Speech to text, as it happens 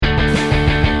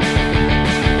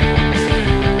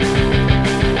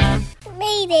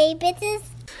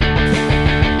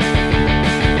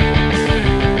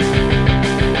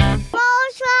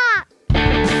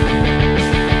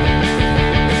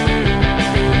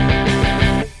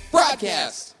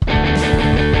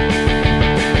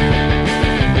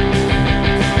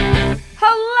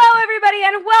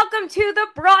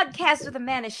broadcast with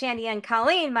Amanda, Shandy, and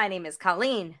Colleen. My name is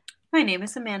Colleen. My name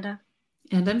is Amanda.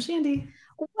 And I'm Shandy.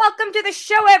 Welcome to the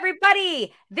show,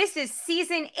 everybody. This is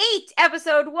season 8,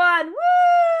 episode 1.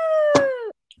 Woo!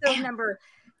 Episode number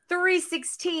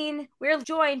 316. We're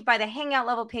joined by the Hangout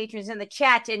level patrons in the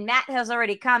chat, and Matt has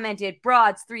already commented,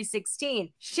 Broads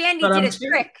 316. Shandy did a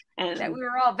trick that we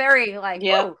were all very like,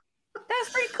 whoa,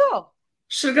 that's pretty cool.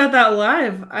 Should have got that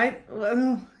live.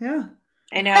 Yeah.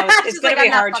 I know. It's going to be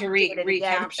hard to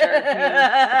recapture.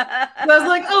 I was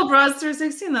like, oh, Broads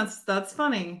 316. That's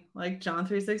funny. Like John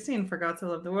 316, for God so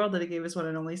loved the world that he gave his one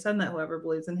and only son, that whoever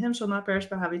believes in him shall not perish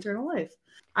but have eternal life.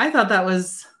 I thought that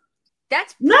was...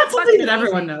 That's not something that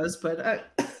everyone knows, but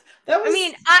that was... I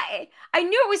mean, I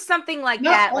knew it was something like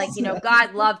that, like, you know,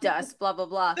 God loved us, blah, blah,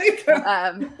 blah.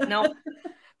 No.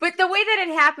 But the way that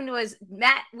it happened was,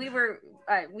 Matt, we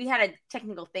had a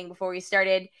technical thing before we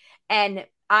started, and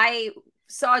I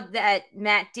saw that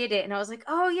Matt did it, and I was like,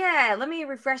 oh yeah, let me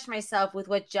refresh myself with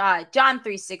what John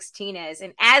 316 is.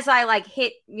 And as I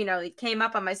hit, you know, it came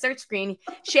up on my search screen,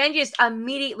 Shan just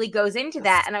immediately goes into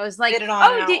that, and I was like,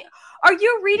 are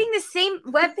you reading the same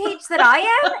webpage that I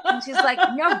am? And she's like,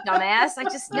 no, dumbass, I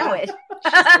just know it.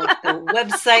 Just like the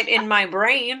website in my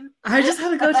brain. I just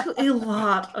had to go to a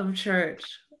lot of church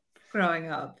growing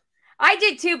up. I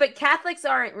did too, but Catholics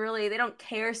they don't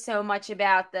care so much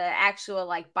about the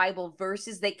actual Bible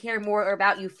verses. They care more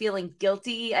about you feeling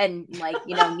guilty and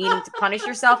needing to punish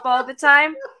yourself all the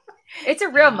time. It's a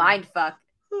real mind fuck.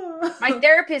 My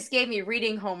therapist gave me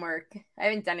reading homework. I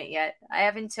haven't done it yet. I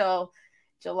have until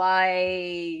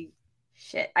July.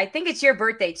 Shit, I think it's your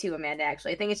birthday too, Amanda.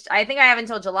 Actually, I think I have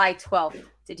until July 12th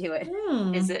to do it.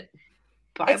 Is it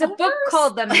Bible It's a book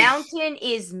called "The Mountain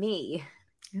Is Me."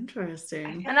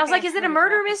 Interesting. And I was like, is it a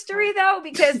murder mystery though?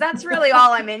 Because that's really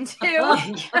all I'm into.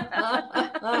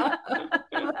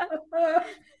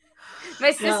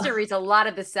 My sister reads a lot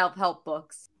of the self-help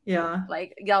books. Yeah.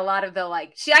 A lot of the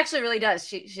she actually really does.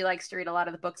 She likes to read a lot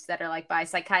of the books that are by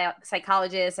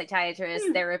psychologists, psychiatrists,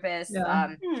 therapists.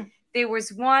 Yeah. There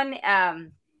was one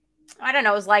I don't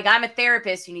know, it was I'm a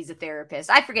therapist who needs a therapist.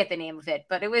 I forget the name of it,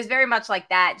 but it was very much like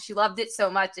that. She loved it so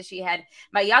much that she had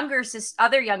my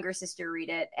other younger sister read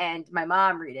it and my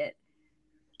mom read it.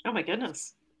 Oh my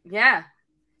goodness. Yeah.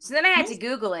 So then I had to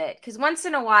Google it, because once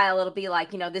in a while it'll be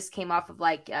this came off of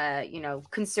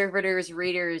Conservators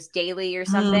Readers Daily or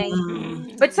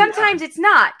something. But sometimes it's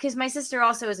not, because my sister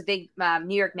also is a big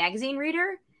New York Magazine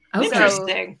reader. Okay.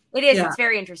 Interesting. It is. Yeah. It's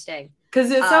very interesting. Because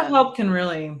self-help can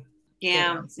really...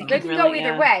 Yeah, it can go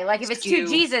either way. If it's too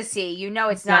Jesus-y,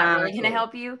 it's not really going to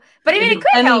help you. But I mean, it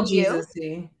could help you.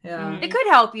 Yeah, it could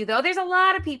help you though. There's a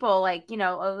lot of people a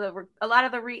lot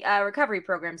of the recovery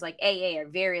programs like AA are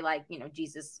very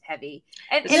Jesus heavy.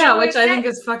 And which I think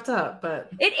is fucked up.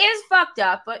 But it is fucked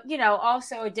up. But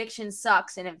also addiction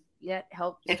sucks, and it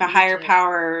helps. If a higher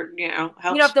power,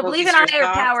 helps. If the belief in a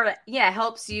higher power,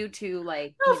 helps you to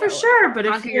for sure. But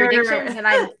if you're addictions,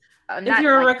 and if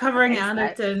you're a recovering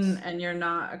addict and you're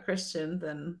not a Christian,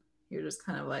 then you're just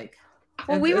kind of it's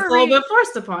a little bit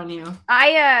forced upon you.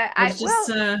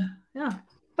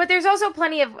 But there's also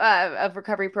plenty of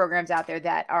recovery programs out there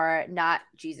that are not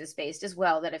Jesus based as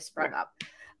well that have sprung up.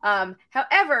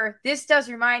 However, this does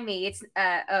remind me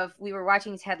we were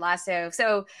watching Ted Lasso.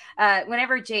 So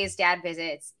whenever Jay's dad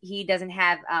visits, he doesn't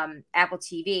have Apple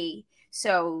TV,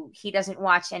 so he doesn't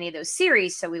watch any of those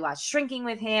series. So we watched Shrinking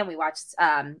with him. We watched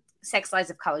Sex Lives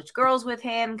of College Girls with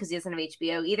him, because he doesn't have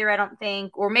HBO either, I don't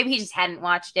think. Or maybe he just hadn't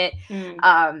watched it.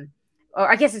 Or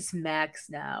I guess it's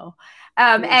Max now.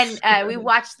 And we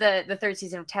watched the third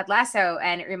season of Ted Lasso,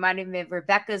 and it reminded me of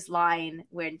Rebecca's line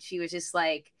when she was just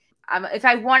if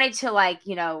I wanted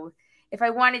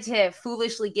to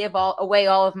foolishly give away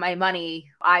all of my money,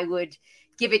 I would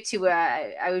give it to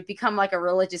I would become a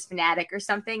religious fanatic or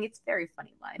something. It's a very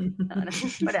funny line. I don't know.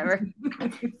 Whatever.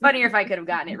 Funnier if I could have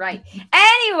gotten it right.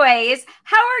 Anyways,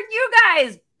 how are you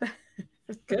guys?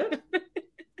 Good.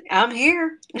 I'm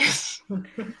here.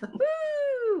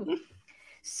 Woo!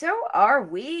 So are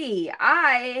we.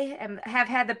 Have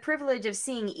had the privilege of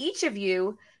seeing each of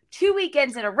you 2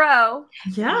 weekends in a row.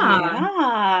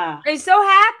 Yeah. I'm so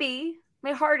happy.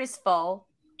 My heart is full.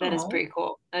 That is pretty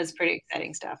cool. That is pretty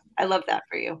exciting stuff. I love that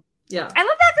for you. Yeah. I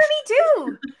love that for me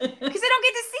too. Because I don't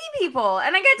get to see people.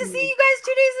 And I got to see you guys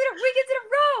 2 weekends in a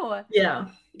row. Yeah.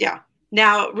 Yeah.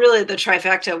 Now, really, the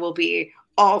trifecta will be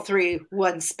all three,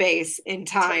 one space, in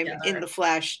time, in the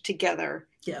flesh, together.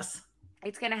 Yes.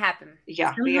 It's going to happen.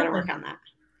 Yeah. We got to work on that.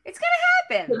 It's going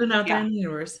to happen. Put it out there in the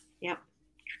universe. Yeah.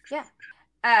 Yeah.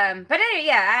 But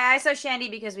anyway, I saw Shandy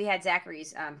because we had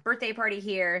Zachary's birthday party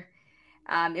here.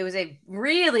 It was a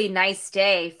really nice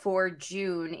day for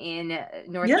June in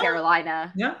North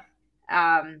Carolina. Yeah.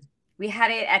 We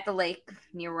had it at the lake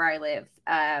near where I live.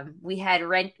 We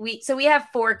have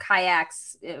 4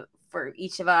 kayaks for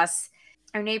each of us.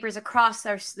 Our neighbors across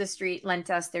the street lent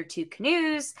us their 2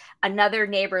 canoes. Another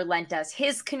neighbor lent us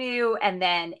his canoe, and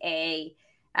then a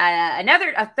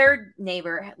third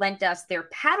neighbor lent us their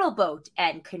paddle boat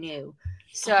and canoe.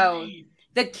 So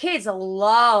the kids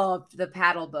loved the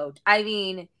paddle boat. I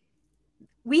mean,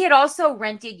 we had also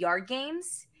rented yard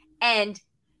games, and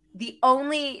the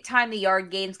only time the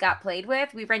yard games got played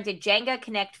with, we rented Jenga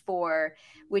Connect 4,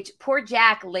 which poor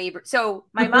Jack labored. So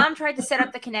my mom tried to set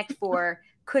up the Connect 4,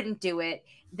 couldn't do it.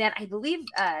 Then I believe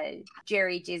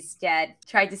Jerry, J's dad,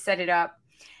 tried to set it up.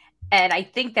 And I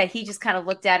think that he just kind of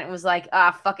looked at it and was like,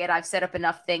 fuck it. I've set up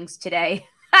enough things today.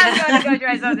 I'm going to go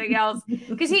try something else.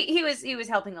 Because he was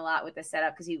helping a lot with the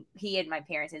setup because he and my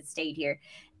parents had stayed here.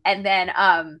 And then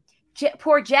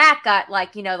poor Jack got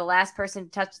the last person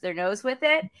to touch their nose with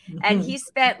it. And he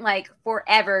spent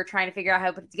forever trying to figure out how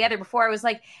to put it together before I was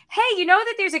like, hey, you know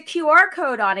that there's a QR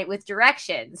code on it with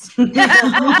directions. And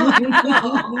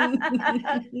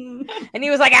he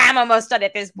was like, I'm almost done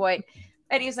at this point.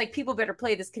 And he was like, people better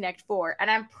play this Connect 4.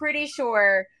 And I'm pretty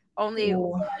sure only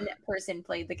one person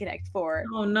played the Connect 4.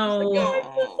 Oh, no. I'm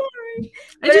so sorry.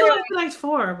 I do like Connect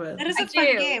 4, but... That is a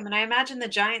fun game, and I imagine the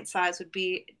giant size would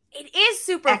be... It is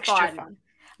super fun.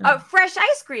 Fresh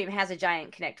Ice Cream has a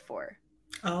giant Connect 4.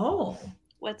 Oh.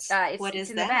 What is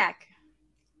it's in that?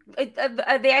 The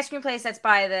back. The ice cream place that's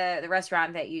by the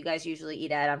restaurant that you guys usually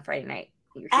eat at on Friday night.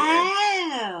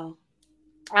 Oh.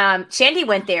 Shandy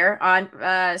went there on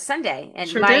Sunday,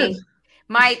 and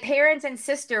my parents and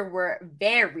sister were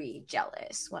very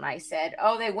jealous when I said,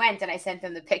 "Oh, they went," and I sent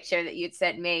them the picture that you'd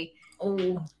sent me.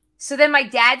 Oh. So then my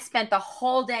dad spent the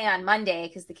whole day on Monday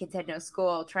because the kids had no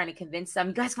school trying to convince them,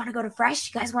 "You guys want to go to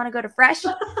Fresh? You guys want to go to Fresh?"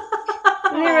 And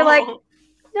they were like,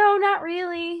 "No, not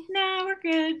really. No, we're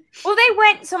good." Well, they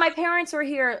went. So my parents were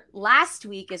here last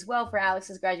week as well for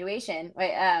Alex's graduation,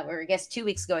 or I guess 2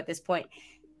 weeks ago at this point.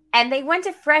 And they went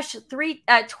to Fresh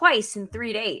twice in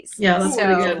 3 days. Yeah, that's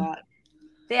pretty good.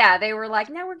 Yeah, they were like,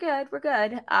 "No, we're good. We're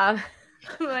good."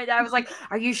 My dad was like,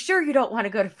 "Are you sure you don't want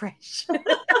to go to Fresh?"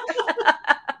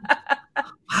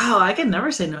 Wow, I could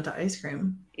never say no to ice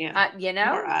cream. Yeah,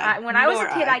 when I was a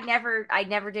kid, I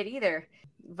never did either.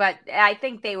 But I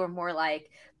think they were more like,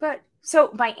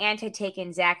 so my aunt had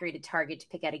taken Zachary to Target to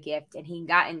pick out a gift, and he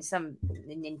got in some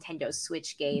Nintendo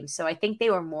Switch game. So I think they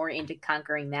were more into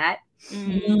conquering that,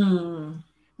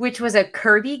 which was a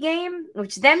Kirby game,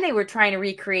 which then they were trying to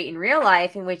recreate in real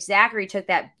life, in which Zachary took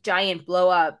that giant blow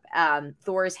up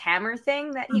Thor's hammer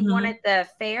thing that he won at the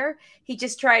fair. He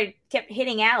just kept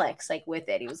hitting Alex with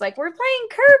it. He was like, "We're playing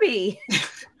Kirby."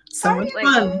 So much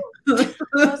fun. I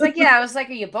was like,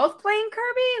 "Are you both playing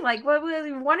Kirby? What? One of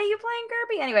you playing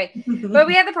Kirby?" Anyway, but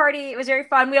we had the party. It was very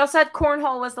fun. We also had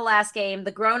cornhole was the last game.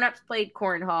 The grown-ups played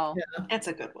cornhole. Yeah, that's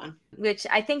a good one. Which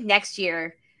I think next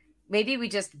year, maybe we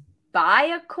just buy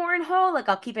a cornhole.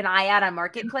 I'll keep an eye out on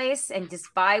Marketplace and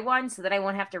just buy one so that I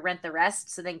won't have to rent the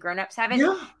rest. So then grown-ups have it.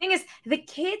 Yeah. Thing is, the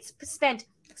kids spent.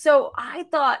 So I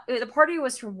thought the party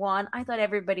was from 1. I thought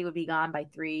everybody would be gone by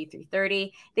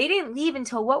 3:30. They didn't leave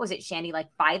until, what was it, Shandy?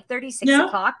 5:30, 6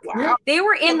 o'clock. Wow. They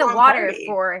were in the water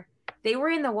for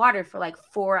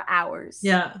 4 hours.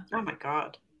 Yeah. Oh my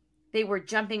God. They were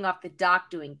jumping off the dock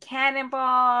doing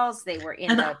cannonballs. They were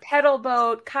in the pedal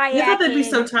boat, kayaking. I thought they'd be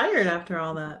so tired after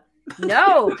all that.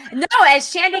 No,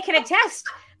 as Shandy can attest.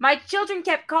 My children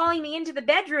kept calling me into the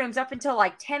bedrooms up until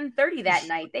 10:30 that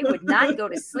night. They would not go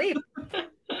to sleep.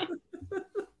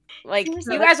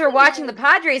 You guys were watching the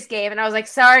Padres game, and I was like,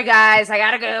 "Sorry, guys, I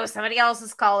gotta go. Somebody else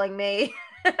is calling me."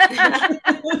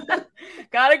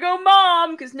 Gotta go,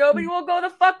 Mom, because nobody will go the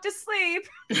fuck to sleep.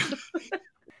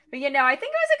 But I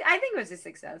think it was a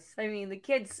success. I mean, the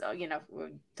kids,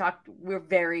 were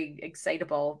very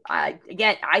excitable. I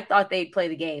thought they'd play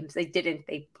the games. They didn't.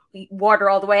 They water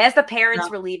all the way. As the parents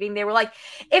were leaving, they were like,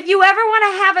 "If you ever want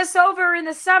to have us over in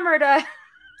the summer to."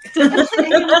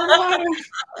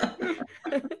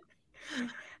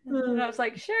 And I was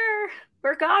like, "Sure,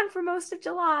 we're gone for most of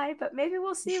July, but maybe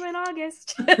we'll see you in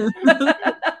August."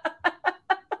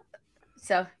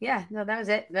 So that was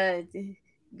it.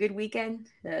 Good weekend.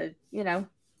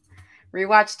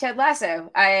 Rewatched Ted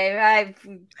Lasso. I've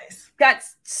got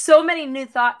so many new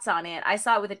thoughts on it. I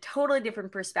saw it with a totally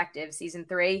different perspective. Season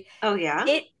 3. Oh yeah.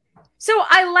 So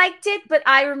I liked it, but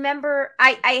I remember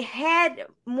I had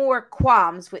more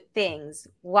qualms with things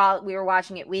while we were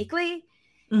watching it weekly.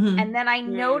 And then I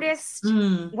noticed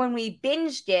when we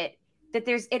binged it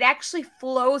it actually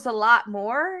flows a lot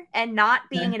more, and not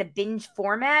being in a binge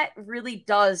format really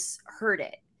does hurt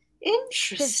it.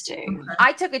 Interesting.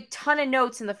 I took a ton of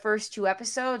notes in the first 2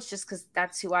 episodes just because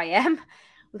that's who I am.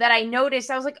 That I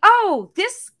noticed, I was like, oh,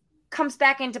 this comes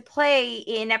back into play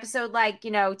in episode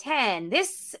 10.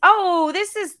 This is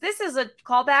a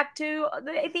callback to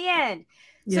the end.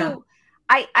 Yeah. So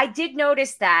I did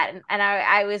notice that, and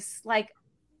I was like,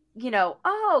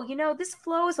 this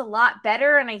flows a lot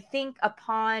better. And I think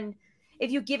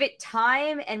if you give it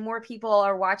time and more people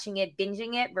are watching it,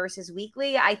 binging it versus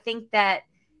weekly, I think that,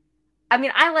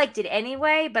 I liked it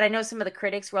anyway, but I know some of the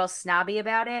critics were all snobby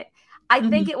about it. I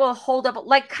think it will hold up,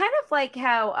 kind of like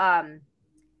how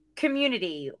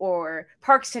Community or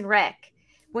Parks and Rec,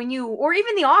 or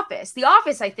even The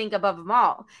Office, I think above them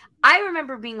all. I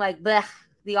remember being like, bleh,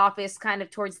 The Office kind of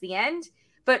towards the end.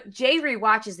 But Jay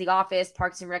rewatches The Office,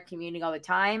 Parks and Rec, Community all the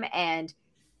time. And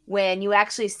when you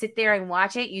actually sit there and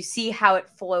watch it, you see how it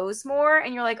flows more.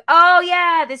 And you're like, oh,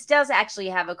 yeah, this does actually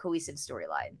have a cohesive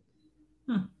storyline.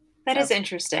 That is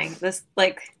interesting. This,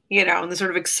 the sort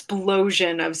of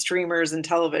explosion of streamers and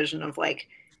television of,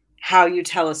 how you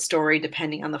tell a story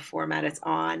depending on the format it's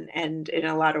on. And in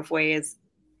a lot of ways,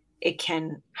 it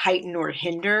can heighten or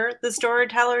hinder the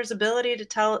storyteller's ability to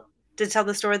tell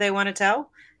the story they want to tell.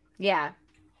 Yeah.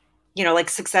 Like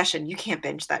Succession, you can't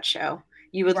binge that show.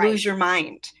 You would lose your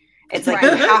mind. It's like you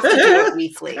have to do it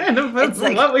weekly. That's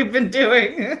what we've been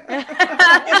doing. And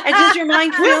does your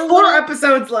mind feel 4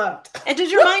 episodes left? And does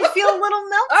your mind feel a little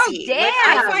melty? Oh,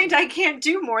 damn. I find I can't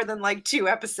do more than 2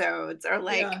 episodes, or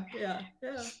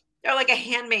or a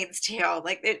Handmaid's Tale.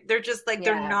 They're just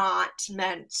they're not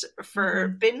meant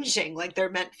for binging.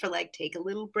 They're meant for take a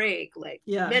little break,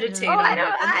 meditate on it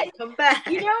and then come back.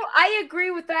 I agree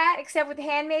with that, except with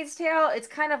Handmaid's Tale, it's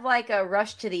kind of like a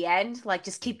rush to the end.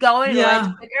 Just keep going.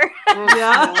 Yeah. No,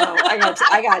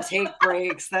 I gotta take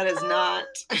breaks. That is not.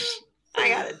 I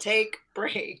gotta take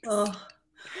breaks. Oh.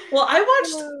 Well, I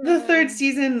watched the 3rd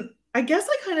season. I guess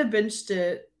I kind of binged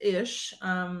it ish.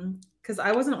 Because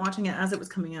I wasn't watching it as it was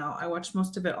coming out. I watched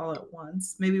most of it all at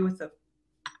once, maybe with a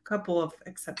couple of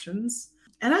exceptions.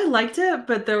 And I liked it,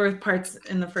 but there were parts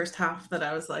in the first half that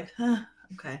I was like,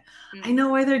 okay. I know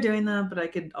why they're doing that, but I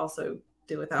could also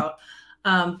do without.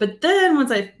 But then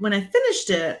when I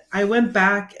finished it, I went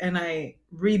back and I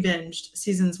re-binged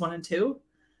seasons 1 and 2.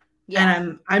 Yeah.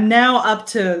 And I'm now up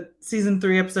to season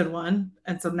 3, episode 1.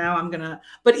 And so now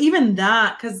but even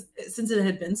that, because since it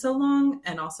had been so long,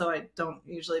 and also I don't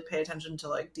usually pay attention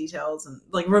to details and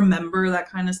remember that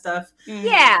kind of stuff.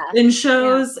 Yeah. In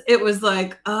shows, it was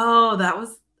that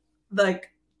was the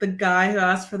guy who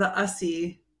asked for the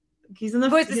Ussy. He's in the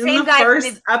first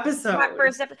episode.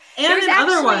 And in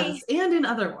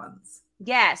other ones.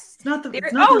 Yes. It's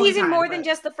not he's in more than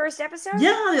just the first episode?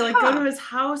 Yeah, they go to his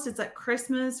house. It's at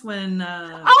Christmas when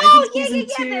I need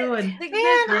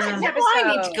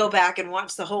to go back and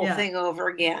watch the whole thing over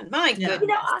again. My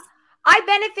goodness. I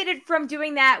benefited from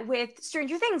doing that with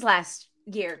Stranger Things last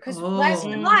year, because last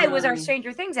July was our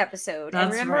Stranger Things episode.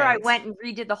 And remember, I went and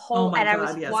redid the whole, and I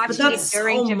was watching it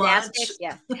during gymnastics.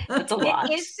 Yeah, it's a lot.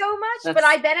 It is so much, but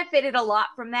I benefited a lot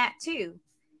from that too.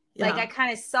 Yeah. I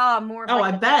kind of saw more of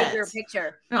the bigger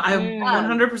picture. No, I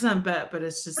 100% bet, but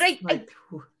it's just. But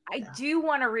I do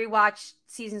want to rewatch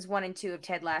seasons 1 and 2 of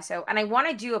Ted Lasso, and I want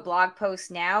to do a blog post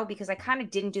now because I kind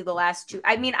of didn't do the last 2.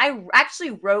 I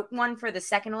actually wrote one for the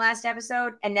second to last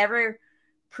episode and never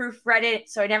proofread it,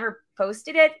 so I never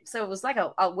posted it. So it was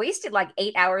I wasted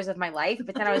 8 hours of my life,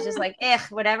 but then I was just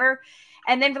whatever.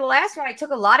 And then for the last one, I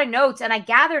took a lot of notes, and I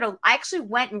actually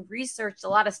went and researched a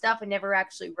lot of stuff and never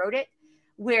actually wrote it.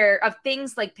 Of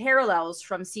things like parallels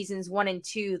from seasons 1 and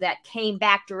 2 that came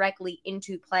back directly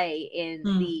into play in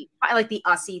the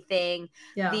Ussy thing,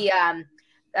 the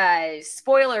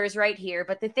spoilers right here.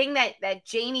 But the thing that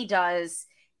Jamie does,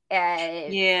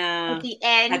 at the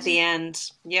end, the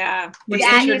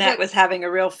internet was having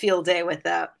a real field day with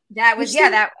that. That was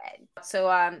So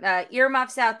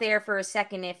earmuffs out there for a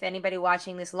second if anybody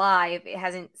watching this live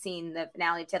hasn't seen the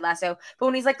finale of Ted Lasso. But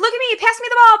when he's like, look at me, pass me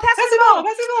the ball, pass me the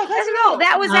ball.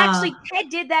 That was actually, Ted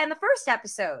did that in the first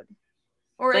episode.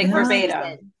 Or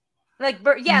verbatim. There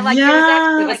was actually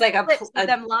it was a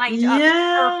them lined up.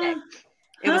 Perfect.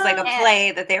 It was a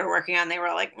play that they were working on. They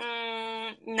were like,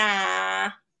 nah.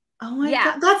 Oh my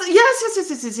God. That's yes.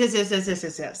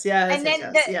 And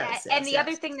then the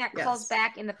other thing that calls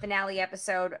back in the finale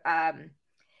episode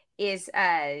is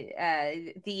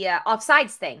the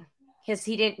offsides thing. Because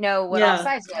he didn't know what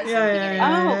offsides was.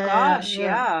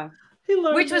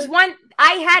 Which was one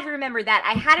I had remembered that.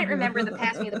 I hadn't remembered the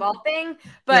pass me the ball thing,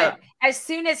 but as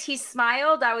soon as he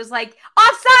smiled, I was like,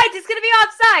 offsides, it's gonna be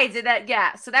offsides.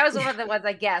 And so that was one of the ones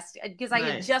I guessed because I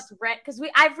had just read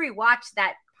I've rewatched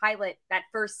that pilot, that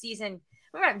first season.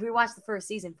 I've rewatched the first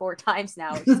season 4 times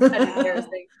now, which is kind of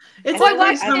embarrassing. I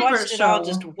watched it all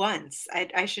just once.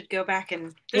 I should go back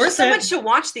and there's so much to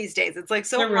watch these days. It's like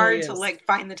so hard to like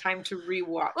find the time to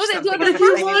rewatch. Well, the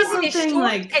first season is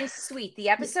short and sweet, the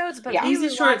episodes, but easy,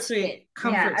 short, sweet,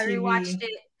 comfort I rewatched TV.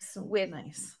 it So with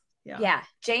nice. Yeah,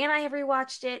 Jay and I have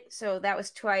rewatched it, so that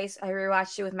was twice. I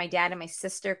rewatched it with my dad and my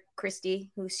sister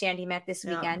Christy, who Shandy met this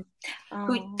weekend,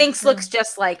 who looks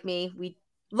just like me. We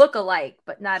look alike,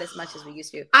 but not as much as we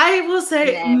used to. I will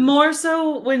say more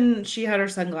so when she had her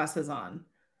sunglasses on.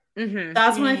 Mm-hmm.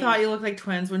 That's when I thought you looked like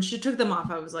twins. When she took them off,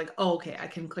 I was like, "Oh, okay, I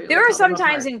can clearly." There are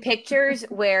sometimes in pictures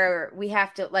where we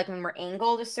have to, like, when we're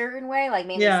angled a certain way, like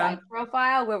maybe side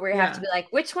profile, where we have to be like,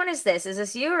 "Which one is this? Is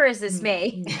this you or is this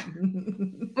me?"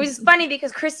 Which is funny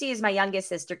because Christy is my youngest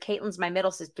sister. Caitlin's my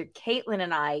middle sister. Caitlin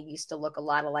and I used to look a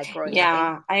lot alike growing up.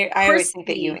 Yeah, I always think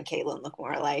that you and Caitlin look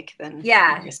more alike than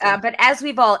but as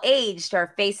we've all aged,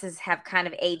 our faces have kind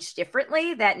of aged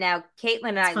differently. That now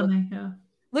Caitlin and I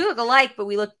look alike, but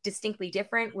we look distinctly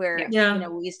different. Where you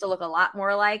know, we used to look a lot more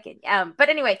alike. And, but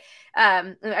anyway,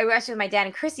 I watched it with my dad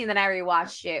and Christy, and then I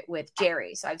rewatched it with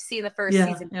Jerry. So I've seen the first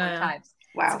season 4 times.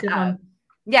 Wow, it's a good one.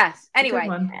 Yes. Anyway.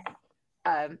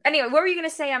 Anyway, what were you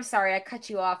gonna say? I'm sorry, I cut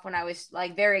you off when I was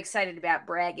like very excited about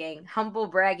bragging, humble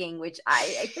bragging, which I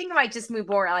think I might just move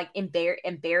more like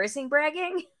embarrassing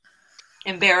bragging.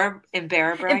 Embarrass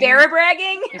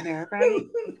bragging.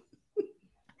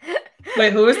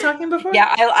 Wait, who was talking before?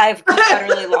 Yeah, I've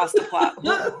utterly lost the plot.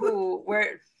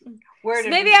 Where did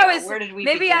maybe we I go? was Where did we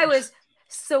maybe begin? I was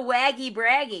swaggy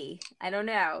braggy. I don't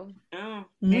know. Oh,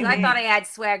 I thought I had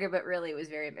swagger, but really it was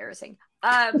very embarrassing.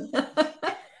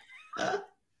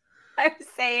 I was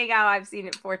saying how I've seen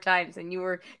it 4 times, and you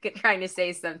were trying to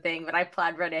say something, but I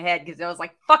plowed right ahead because I was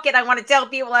like, "Fuck it, I want to tell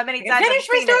people how many times I've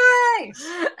seen it."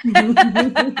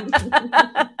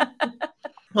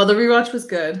 Well, the rewatch was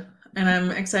good, and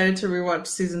I'm excited to rewatch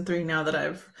season 3 now that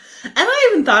and I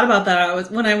even thought about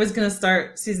that. When I was going to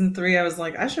start season 3, I was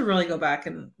like, I should really go back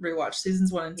and rewatch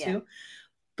seasons 1 and 2,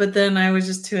 but then I was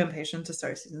just too impatient to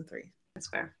start season 3. That's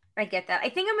fair. I get that. I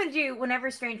think I'm going to do,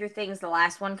 whenever Stranger Things, the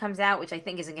last one comes out, which I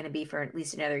think isn't going to be for at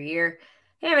least another year,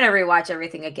 I'm going to rewatch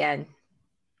everything again.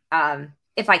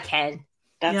 If I can.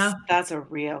 That's a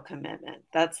real commitment.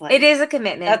 That's like, it is a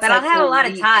commitment, but I'll have a lot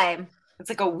of time. It's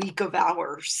like a week of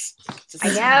hours.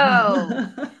 I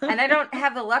know. And I don't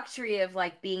have the luxury of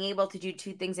like being able to do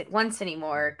 2 things at once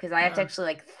anymore because I have to actually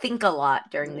like think a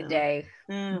lot during the day.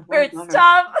 Where it's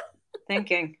tough.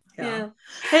 Thinking. Yeah.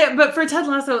 Hey, but for Ted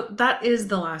Lasso, that is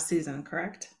the last season,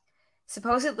 correct?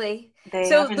 Supposedly. They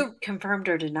haven't confirmed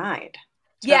or denied.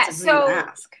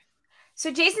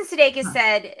 So Jason Sudeikis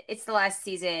said it's the last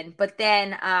season, but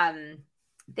then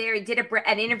they did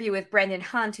an interview with Brendan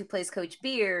Hunt, who plays Coach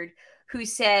Beard, who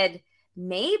said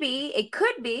maybe it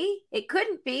could be, it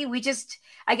couldn't be.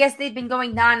 I guess they've been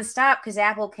going nonstop because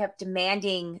Apple kept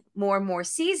demanding more and more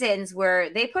seasons, where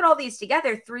they put all these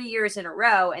together 3 years in a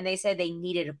row, and they said they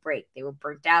needed a break. They were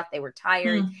burnt out. They were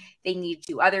tired. They needed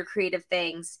to do other creative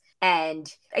things. And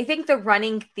I think the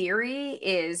running theory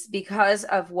is because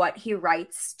of what he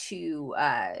writes to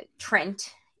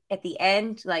Trent at the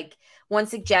end. Like, one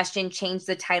suggestion, change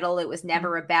the title. It was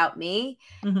never about me.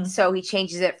 So he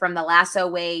changes it from the Lasso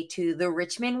way to the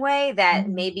Richmond way, that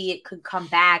maybe it could come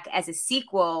back as a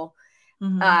sequel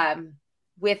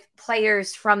with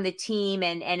players from the team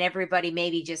and everybody,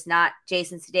 maybe just not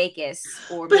Jason Sudeikis,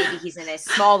 or maybe he's in a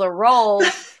smaller role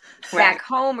back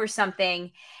home or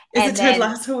something. Is it Ted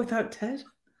Lasso without Ted?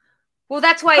 Well,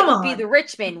 that's why it would be the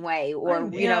Richmond way, or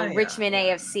Richmond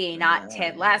AFC, not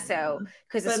Ted Lasso,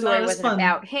 because the story wasn't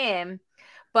about him.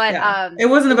 But it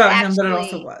wasn't about him, but it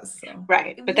also was. So.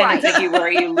 Right. But then it's like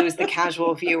you lose the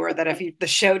casual viewer that if the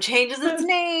show changes its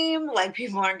name, like,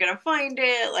 people aren't going to find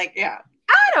it. Like, I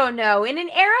don't know. In an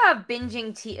era of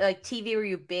binging TV where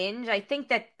you binge, I think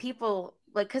that people,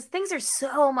 like, because things are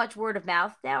so much word of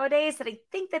mouth nowadays, that I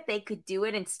think that they could do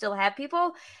it and still have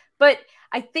people. But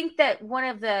I think that one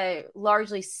of the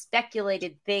largely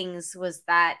speculated things was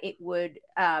that it would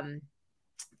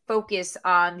focus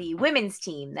on the women's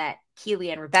team that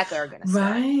Keely and Rebecca are going to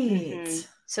start. Right.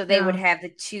 So they would have the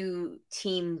 2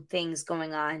 team things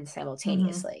going on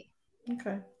simultaneously.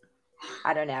 Okay.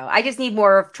 I don't know. I just need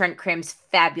more of Trent Crimm's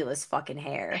fabulous fucking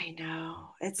hair. I know.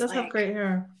 It does have great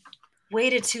hair.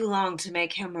 Waited too long to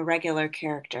make him a regular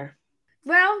character.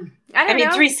 Well, I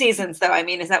mean, 3 seasons, though. I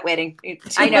mean, is that waiting?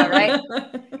 I know, right?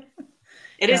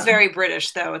 It is very British,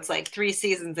 though. It's like 3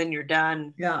 seasons and you're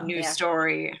done. Yeah. New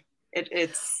story.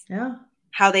 It's Yeah.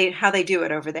 how they do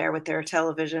it over there with their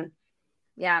television.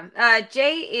 Yeah.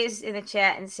 Jay is in the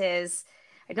chat and says,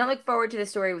 I don't look forward to the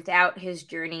story without his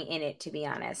journey in it, to be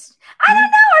honest. I don't know.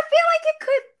 I feel like it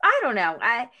could. I don't know.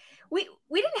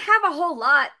 We didn't have a whole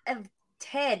lot of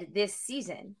Ted this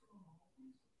season.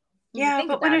 Yeah,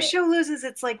 but when a show loses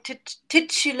its like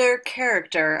titular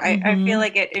character, I feel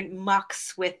like it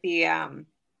mucks with the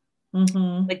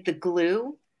like the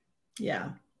glue. Yeah.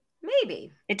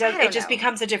 Maybe it does. It just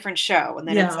becomes a different show, and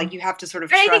then it's like you have to sort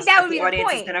of trust I think that would the be audience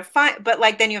the is going to find. But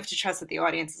like then you have to trust that the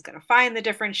audience is going to find the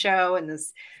different show in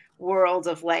this world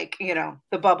of like, you know,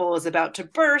 the bubble is about to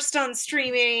burst on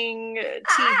streaming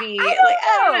TV.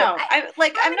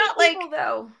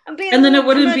 I'm being and then it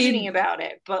wouldn't be about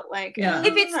it, but like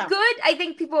if it's good, I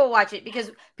think people will watch it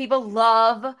because people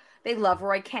love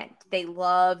Roy Kent. They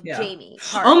love Jamie.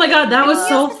 Oh my god, that was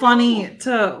so funny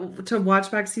to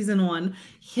watch back season 1.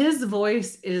 His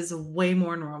voice is way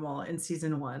more normal in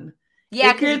season 1.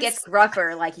 Yeah, because he gets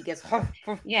gruffer, like he gets.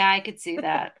 Yeah, I could see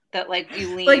that. That like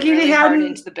you lean like really hard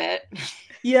into the bit.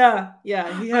 Yeah, he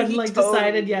hadn't like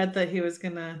decided yet that he was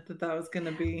gonna that was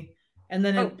gonna be, and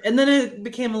then it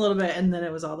became a little bit, and then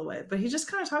it was all the way. But he just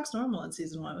kind of talks normal in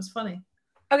season 1. It was funny.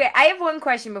 Okay, I have one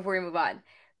question before we move on.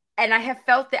 And I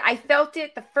felt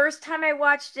it the first time I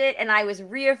watched it, and I was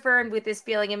reaffirmed with this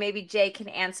feeling, and maybe Jay can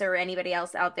answer, or anybody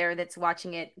else out there that's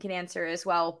watching it can answer as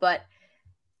well. But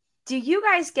do you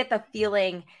guys get the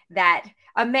feeling that,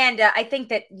 Amanda, I think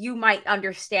that you might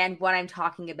understand what I'm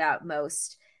talking about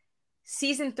most.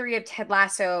 Season 3 of Ted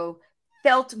Lasso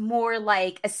felt more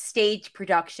like a stage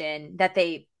production that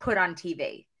they put on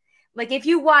TV. Like if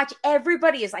you watch,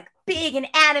 everybody is like big and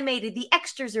animated. The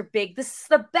extras are big.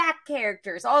 The back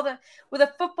characters, with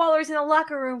the footballers in the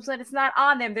locker rooms when it's not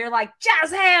on them, they're like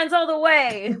jazz hands all the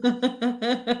way.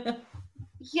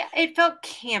 Yeah, it felt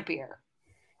campier.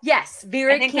 Yes,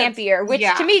 very campier, which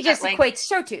to me just equates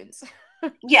show tunes.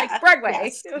 Yeah, like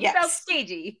Broadway. It felt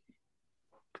stagey.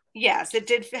 Yes, it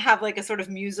did have like a sort of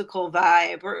musical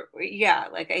vibe,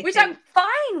 which I'm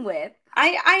fine with.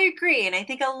 I agree, and I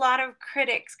think a lot of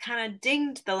critics kind of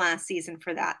dinged the last season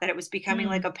for that it was becoming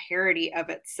like a parody of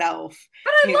itself.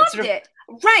 But I loved it.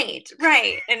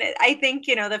 Right, and I think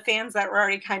the fans that were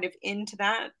already kind of into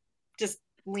that just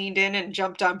leaned in and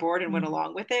jumped on board and went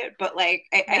along with it. But like,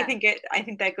 I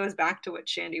think that goes back to what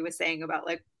Shandy was saying about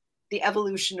like the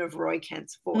evolution of Roy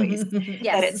Kent's voice.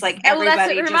 Yes. That it's like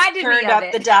everybody just turned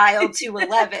up the dial to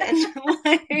 11.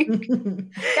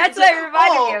 That's what it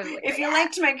reminded me of. If you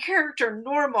liked my character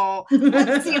normal,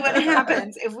 let's see what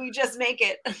happens if we just make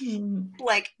it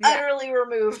like utterly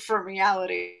removed from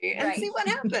reality and see what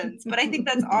happens. But I think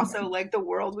that's also like the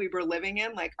world we were living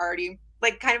in, like already,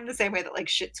 like kind of the same way that like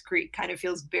Schitt's Creek kind of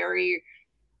feels very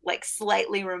like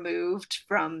slightly removed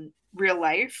from real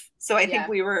life. So I think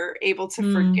we were able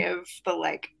to forgive the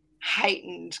like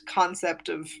heightened concept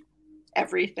of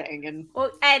everything. And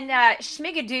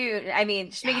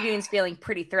Schmigadoon's feeling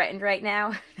pretty threatened right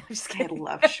now. I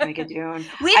love Schmigadoon.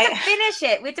 We have to finish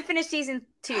it. We have to finish season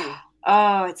 2.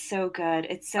 Oh, it's so good.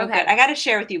 It's so good. I got to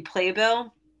share with you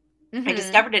Playbill. I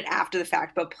discovered it after the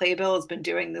fact, but Playbill has been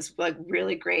doing this like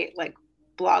really great like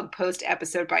blog post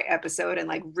episode by episode and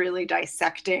like really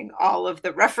dissecting all of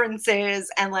the references.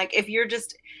 And like if you're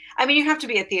just, I mean, you have to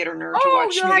be a theater nerd to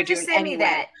watch Schmigadoon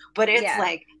anyway, but it's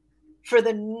like for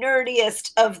the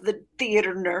nerdiest of the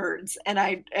theater nerds, and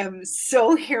I am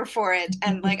so here for it.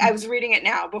 And like I was reading it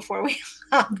now before we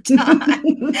hopped on,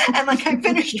 and like I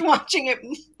finished watching it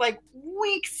like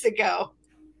weeks ago.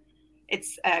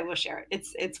 I will share it.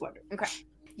 It's wonderful. Okay.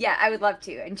 Yeah, I would love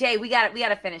to. And Jay, we got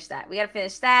to finish that. We have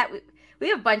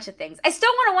a bunch of things. I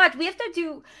still want to watch. We have to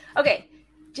do. Okay,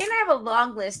 Jay and I have a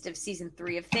long list of season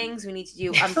 3 of things. We need to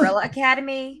do Umbrella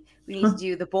Academy. We need to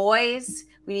do The Boys.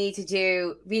 We need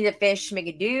to finish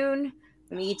Schmigadoon.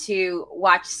 We need to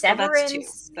watch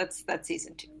Severance. That's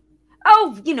season 2.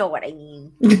 Oh, you know what I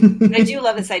mean. I do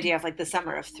love this idea of like the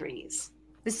summer of threes.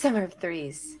 The summer of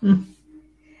threes.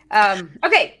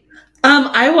 Okay.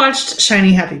 I watched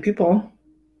Shiny Happy People.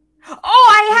 Oh,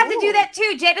 I have to do that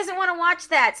too. Jay doesn't want to watch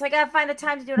that, so I gotta find the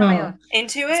time to do it on my own.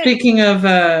 Into it.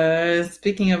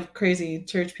 Speaking of crazy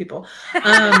church people,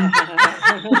 and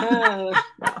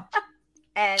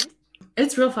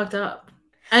it's real fucked up,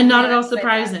 and not at all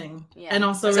surprising, and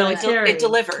also really scary. It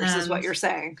delivers, is what you're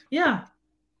saying. Yeah.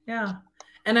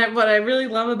 And what I really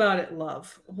love about it,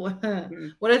 what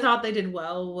I thought they did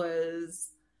well was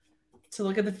to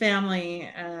look at the family,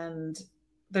 and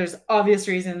there's obvious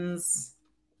reasons.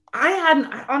 I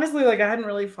hadn't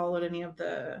really followed any of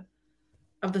the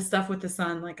stuff with the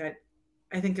son. Like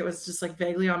I think it was just like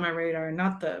vaguely on my radar,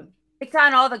 not the It's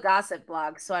on all the gossip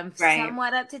blogs, so I'm Right.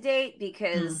 somewhat up to date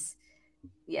because,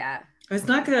 yeah. It's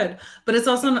not good, but it's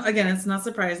also, again, it's not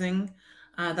surprising.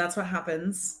 That's what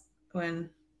happens when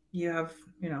you have,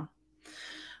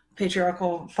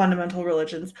 patriarchal fundamental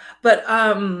religions. But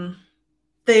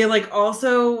they like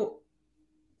also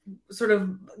sort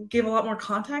of give a lot more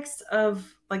context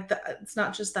of like it's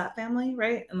not just that family,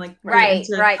 right? And like right,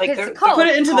 like because cult. Put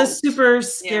it into the super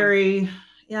scary,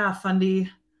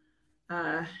 fundy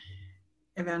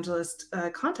evangelist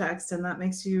context, and that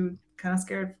makes you kind of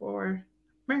scared for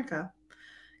America.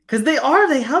 Because they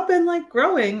have been like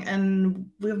growing, and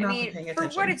we have not been paying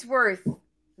attention. For what it's worth,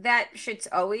 that shit's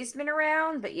always been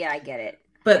around, but yeah, I get it.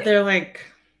 But they're like,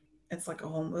 it's like a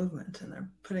whole movement, and they're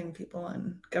putting people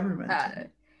in government.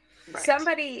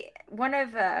 Somebody, one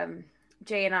of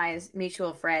Jay and I's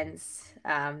mutual friends,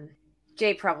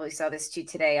 Jay probably saw this too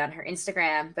today on her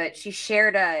Instagram, but she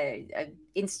shared a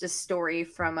Insta story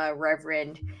from a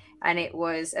reverend, and it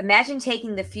was, imagine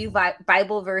taking the few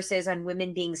Bible verses on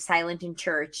women being silent in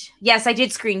church. Yes, I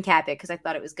did screen cap it because I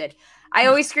thought it was good. I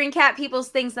always screen cap people's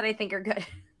things that I think are good.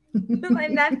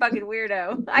 I'm that fucking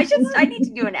weirdo. I need to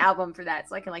do an album for that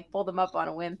so I can like pull them up on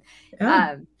a whim.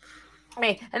 Yeah.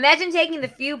 Okay, imagine taking the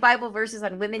few Bible verses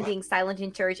on women being silent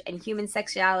in church and human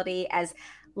sexuality as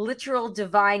literal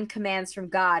divine commands from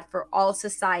God for all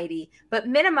society, but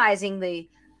minimizing the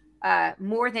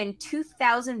more than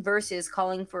 2,000 verses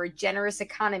calling for a generous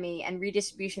economy and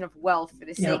redistribution of wealth for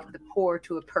the sake of the poor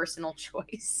to a personal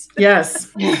choice.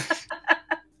 Yes.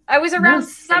 I was around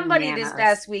somebody this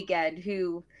past weekend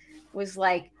who was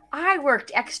like, I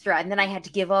worked extra and then I had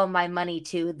to give all my money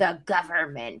to the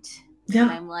government. Yeah.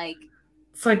 And I'm like,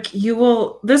 it's like,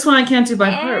 this one I can't do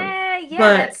by heart. Yeah,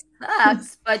 that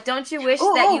sucks. But don't you wish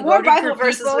that you more voted Bible for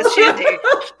verses people? with Shandy?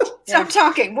 Stop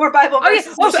talking. More Bible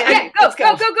verses with Shandy. Go,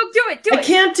 do it. I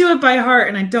can't do it by heart,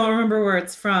 and I don't remember where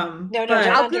it's from. No, don't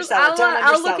undersell it.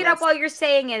 I'll look it up while you're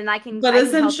saying it, and I can. But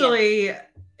essentially,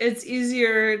 it's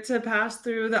easier to pass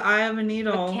through the eye of a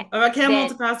needle, or a camel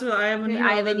to pass through the eye of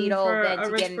a needle, than for a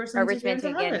rich person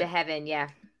to get into heaven. Yeah.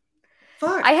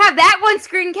 Fuck. I have that one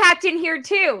screen capped in here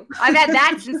too. I've had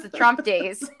that since the Trump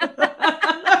days.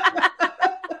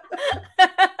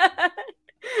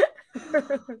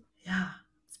 Yeah,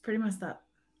 it's pretty messed up.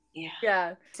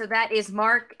 Yeah. So that is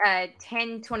Mark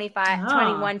 10, 25,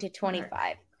 21 to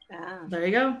 25. There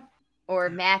you go. Or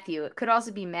Matthew. It could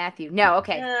also be Matthew. No,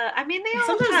 okay. I mean, they all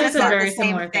Sometimes kind of said said very the same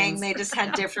similar thing. things. They just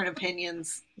had different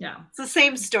opinions. Yeah. It's the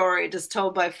same story, just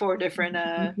told by 4 different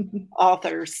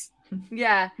authors.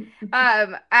 Yeah.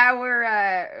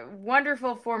 Our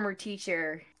wonderful former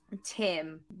teacher,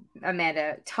 Tim,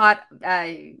 Amanda,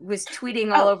 was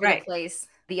tweeting all over the place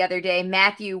the other day.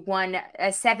 Matthew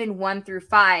 7:1 through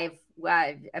 5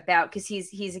 about, because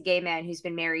he's a gay man who's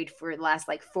been married for the last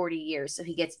like 40 years, so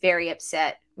he gets very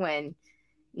upset when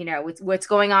with what's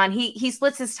going on. He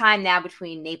splits his time now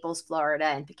between Naples, Florida,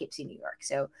 and Poughkeepsie, New York.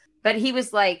 So, but he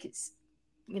was like,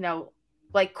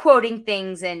 like quoting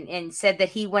things and said that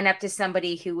he went up to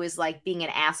somebody who was like being an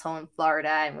asshole in Florida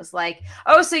and was like,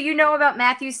 oh, so you know about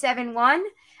Matthew 7:1?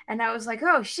 And I was like,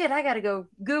 oh shit, I gotta go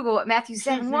Google what Matthew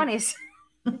 7:1 is.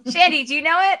 Shandy, do you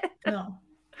know it? No.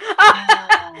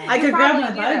 I could grab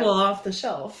my Bible off the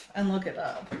shelf and look it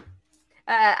up.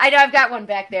 I know I've got one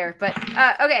back there, but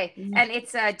okay. And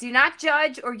it's do not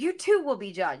judge, or you too will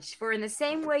be judged. For in the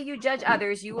same way you judge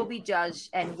others, you will be judged.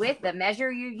 And with the measure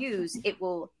you use, it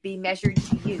will be measured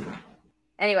to you.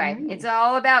 Anyway, it's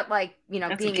all about like, being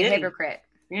a hypocrite.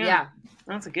 Yeah.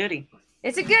 That's a goodie.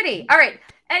 It's a goodie. All right.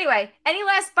 Anyway, any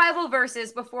last Bible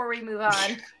verses before we move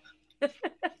on?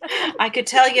 I could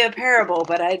tell you a parable,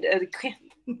 but I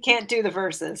can't do the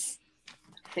verses.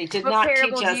 They did not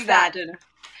teach us that.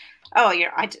 Oh,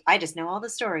 I just know all the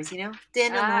stories, Den on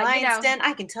the Lion's Den.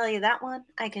 I can tell you that one.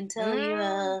 I can tell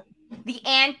you the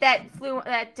ant that flew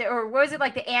or was it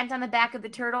like the ant on the back of the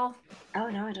turtle? Oh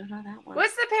no, I don't know that one.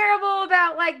 What's the parable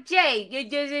about, like, Jay,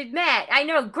 Matt? I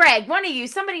know, Greg, one of you,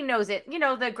 somebody knows it.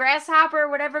 The grasshopper,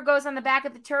 whatever, goes on the back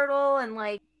of the turtle and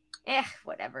like,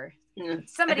 whatever.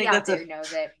 Somebody out there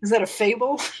knows it. Is that a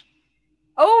fable?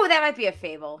 Oh, that might be a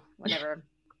fable. Whatever.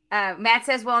 Matt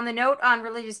says, well, on the note on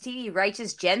religious TV,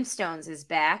 Righteous Gemstones is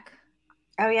back.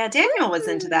 Oh, yeah. Daniel was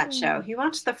into that show. He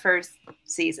watched the first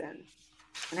season.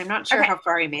 And I'm not sure how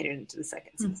far he made it into the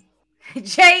second season. Jay, he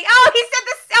said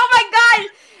this. Oh, my God.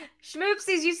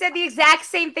 Schmoopsies, you said the exact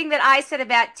same thing that I said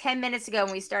about 10 minutes ago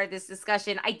when we started this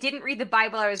discussion. I didn't read the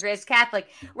Bible. I was raised Catholic,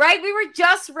 right? We were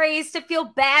just raised to feel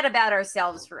bad about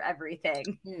ourselves for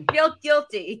everything. Feel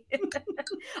guilty.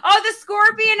 Oh, the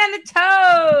scorpion and the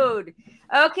toad.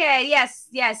 Okay, yes,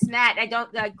 Matt. I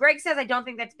don't. Greg says I don't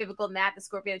think that's biblical. Matt, the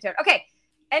scorpion toad. Okay.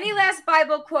 Any last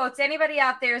Bible quotes? Anybody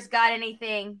out there's got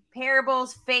anything?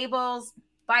 Parables, fables,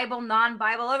 Bible,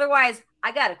 non-Bible. Otherwise,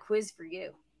 I got a quiz for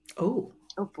you. Oh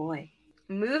boy.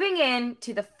 Moving in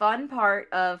to the fun part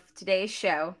of today's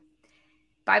show,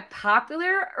 by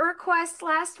popular request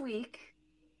last week,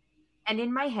 and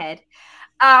in my head,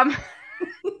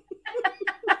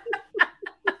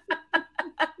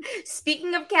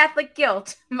 speaking of Catholic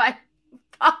guilt, my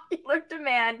popular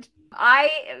demand,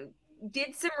 I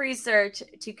did some research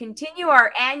to continue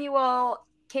our annual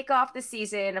kick off the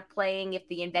season of playing If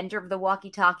the Inventor of the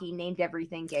Walkie-Talkie Named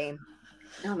Everything game.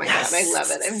 Oh my God, I love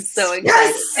it. I'm so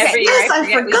excited. Every year I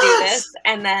forget we do this,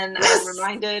 and then I'm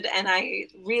reminded and I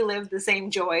relive the same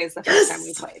joy as the first time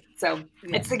we played. So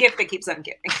it's the gift that keeps on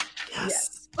giving.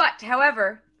 Yes. But,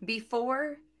 however,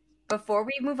 before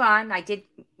we move on, I did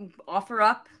offer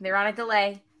up, they're on a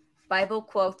delay, Bible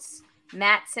quotes.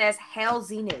 Matt says, Hail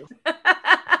Xenu.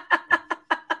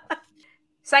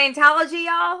 Scientology,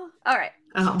 y'all? All right.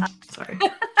 Oh, sorry.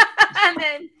 And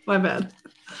then... My bad.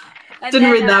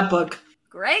 Didn't read that book.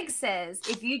 Greg says,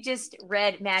 if you just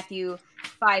read Matthew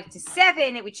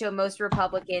 5-7, it would show most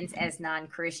Republicans as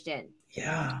non-Christian.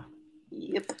 Yeah.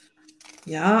 Yep.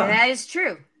 Yeah. And that is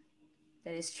true.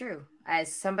 That is true.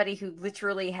 As somebody who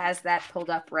literally has that pulled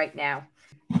up right now.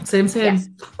 Same. Yes.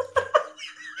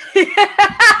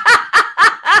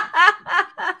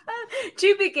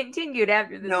 To be continued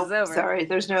after this is over. Sorry,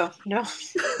 there's no. I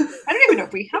don't even know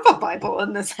if we have a Bible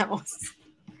in this house.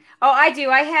 Oh, I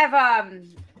do. I have,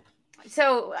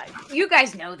 so you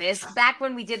guys know this. Back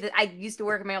when we did I used to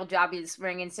work at my old job in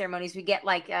ring and ceremonies. We get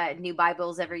like new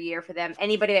Bibles every year for them.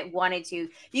 Anybody that wanted to,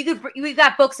 we've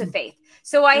got books of faith.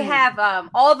 So I have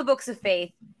all the books of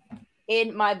faith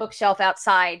in my bookshelf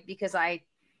outside because I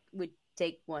would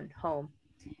take one home.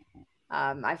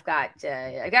 I got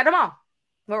them all.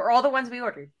 Or all the ones we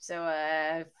ordered. So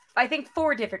I think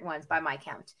 4 different ones by my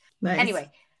count. Nice.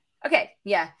 Anyway. Okay.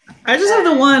 Yeah. I just have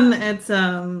the one.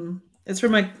 It's for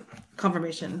my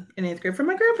confirmation in 8th grade from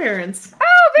my grandparents.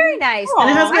 Oh, very nice. And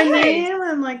it has my name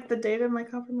and like the date of my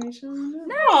confirmation.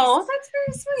 No, that's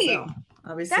very sweet. So,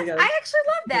 obviously, I actually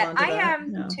love that.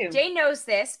 too. Jay knows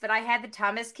this, but I had the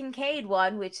Thomas Kincaid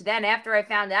one, which then after I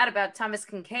found out about Thomas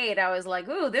Kincaid, I was like,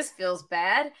 ooh, this feels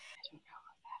bad.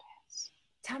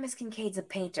 Thomas Kincaid's a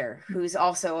painter who's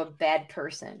also a bad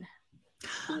person.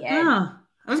 I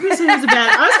was going to say he was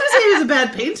a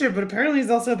bad painter, but apparently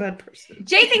he's also a bad person.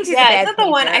 Jay thinks he's a bad painter. The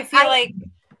one I feel like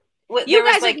you there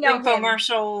guys was like know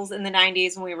infomercials in the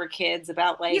 90s when we were kids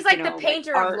about like he's like the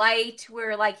painter of light,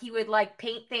 where like he would like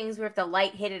paint things where if the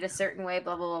light hit it a certain way,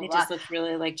 blah blah blah. It just looked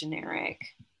really like generic.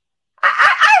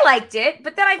 I liked it,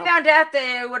 but then I found out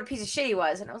that what a piece of shit he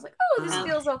was, and I was like, oh, this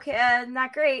feels okay,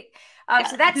 not great.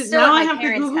 So that's still now at I my have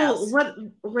parents' to Google house.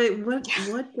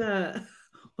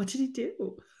 What did he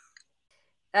do?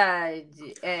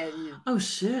 Oh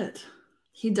shit!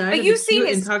 He died of acute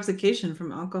intoxication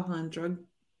from alcohol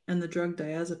and the drug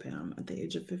diazepam at the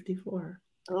age of 54.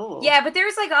 Oh yeah, but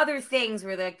there's like other things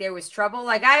where like there was trouble.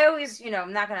 Like I always,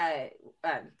 I'm not gonna.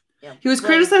 He was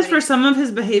criticized for some of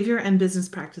his behavior and business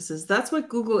practices. That's what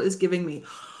Google is giving me.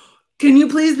 Can you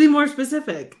please be more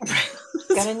specific?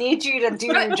 Gonna need you to do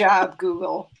your job,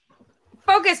 Google.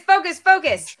 Focus.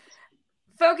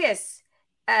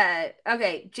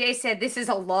 Okay, Jay said this is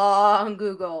a long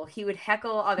Google. He would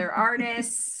heckle other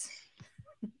artists.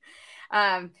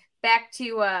 Going back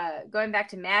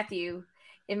to Matthew,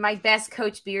 in my best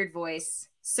Coach Beard voice,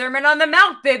 Sermon on the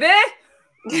Mount, baby.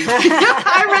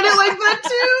 I read it like that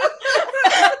too.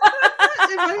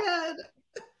 In my head.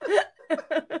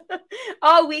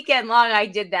 All weekend long I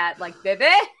did that, like baby.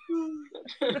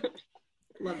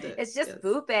 Loved it. It's just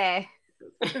boopy.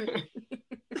 All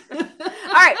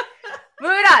right,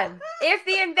 moving on. If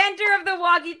the inventor of the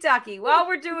walkie-talkie,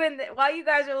 while you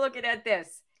guys are looking at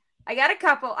this, I got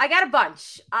a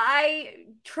bunch. I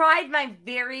tried my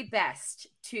very best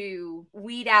to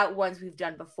weed out ones we've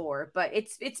done before, but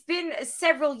it's been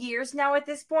several years now at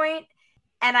this point,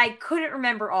 and I couldn't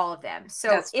remember all of them.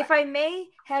 So if I may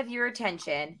have your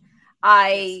attention,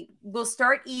 I will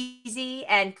start easy,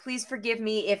 and please forgive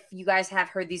me if you guys have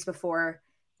heard these before.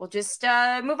 We'll just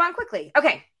move on quickly.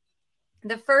 Okay,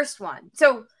 the first one.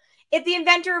 So if the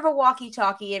inventor of a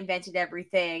walkie-talkie invented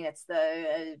everything, that's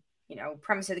the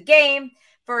premise of the game.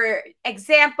 For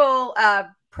example,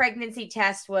 pregnancy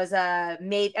test was a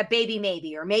baby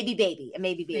maybe, or maybe baby, a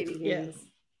maybe baby. Yes.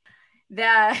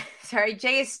 Sorry,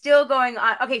 Jay is still going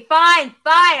on. Okay, fine.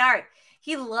 All right.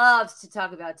 He loves to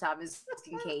talk about Thomas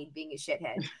Kincaid being a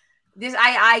shithead.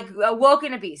 I awoke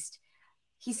in a beast.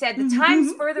 He said the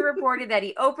Times further reported that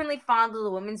he openly fondled a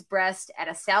woman's breast at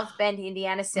a South Bend,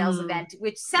 Indiana sales event,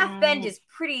 which South Bend is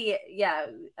pretty,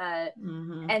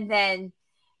 and then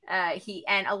he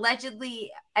alleged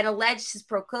his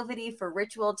proclivity for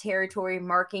ritual territory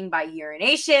marking by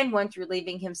urination, once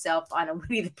relieving himself on a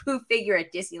Winnie the Pooh figure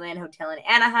at Disneyland Hotel in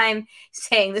Anaheim,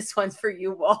 saying, "This one's for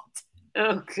you, Walt."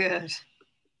 Oh, good.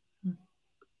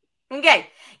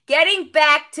 Okay, getting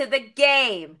back to the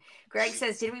game. Greg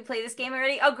says, did we play this game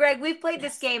already? Oh, Greg, we've played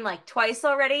this game like twice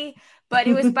already, but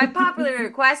it was by popular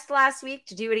request last week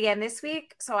to do it again this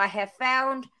week. So I have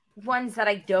found ones that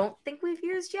I don't think we've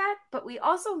used yet, but we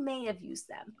also may have used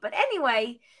them. But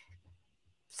anyway,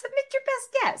 submit your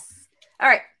best guess. All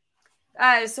right.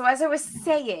 So as I was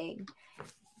saying,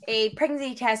 a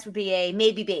pregnancy test would be a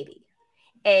maybe baby.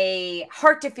 A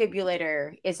heart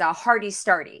defibrillator is a hearty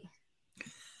starty.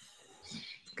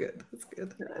 Good. That's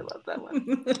good. I love that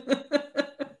one.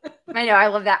 I know. I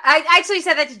love that. I actually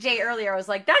said that to Jay earlier. I was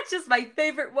like, that's just my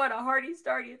favorite one, a hearty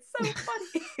starty. It's so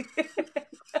funny.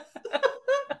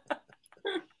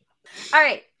 All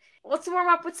right. Let's warm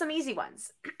up with some easy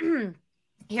ones.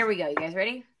 Here we go. You guys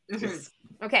ready?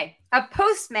 Mm-hmm. Okay. A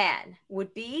postman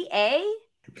would be a...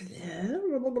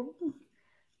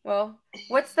 Well,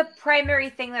 what's the primary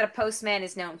thing that a postman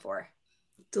is known for?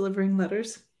 Delivering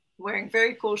letters. Wearing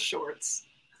very cool shorts.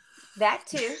 That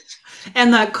too.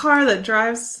 And that car that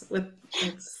drives with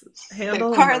its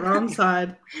handle on the wrong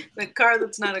side. The car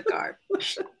that's not a car.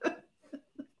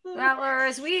 Well, or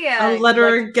as we... a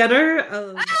letter getter.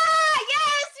 Yes!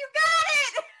 You got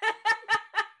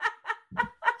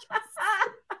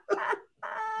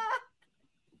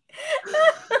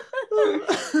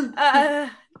it!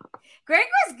 Greg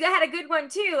had a good one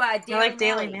too. I like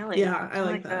Daily Mail. Yeah, I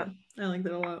like that. I like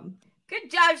that a lot. Good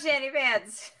job, Shandy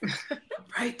Vance.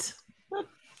 Right.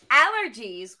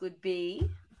 Allergies would be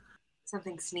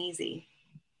something sneezy.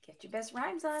 Get your best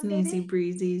rhymes on, sneezy, baby.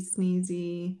 breezy,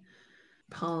 sneezy,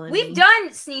 pollen. We've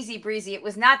done sneezy, breezy. It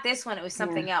was not this one. It was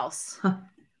something else.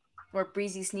 Or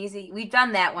breezy, sneezy. We've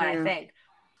done that one, I think.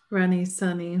 Runny,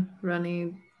 sunny,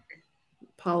 runny,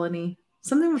 polleny.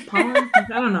 Something with pollen? I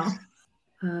don't know.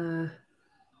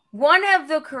 One of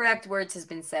the correct words has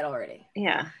been said already.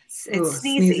 Yeah. It's sneezy.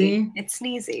 Sneezy. It's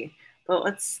sneezy. But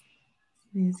let's...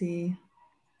 Sneezy.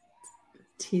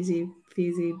 Teasy,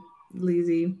 feezy,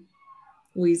 leezy,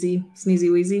 wheezy,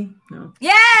 sneezy, wheezy. No.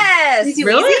 Yes! Sneezy,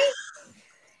 really?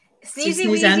 Sneezy,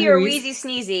 wheezy, or wheezy,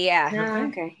 sneezy, yeah.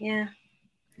 Okay, yeah.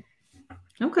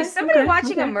 Okay. Is somebody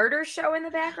watching a murder show in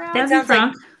the background? That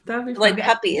sounds like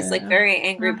puppies, like very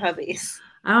angry puppies.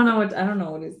 I don't know what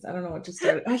just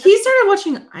started. He started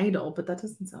watching Idol, but that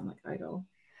doesn't sound like Idol.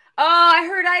 Oh, I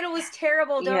heard Idol was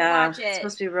terrible. Don't watch it. It's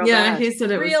supposed to be real bad. He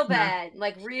said it was real bad,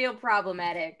 like real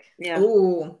problematic. Yeah.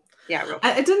 Ooh. Yeah, real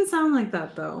bad. It didn't sound like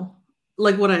that though.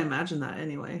 Like what I imagined that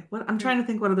anyway. What I'm trying to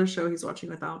think what other show he's watching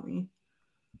without me.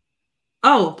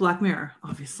 Oh, Black Mirror,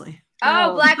 obviously.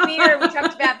 Oh, Black Mirror. We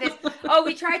talked about this. Oh,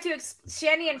 we tried to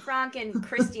Shanny and Frank and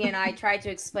Christy and I tried to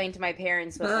explain to my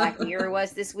parents what Black Mirror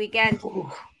was this weekend.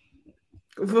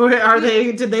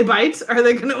 Did they bite? Are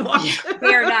they going to watch it?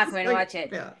 We are not going to watch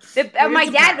it. Yeah. My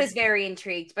dad was very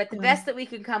intrigued, but the best that we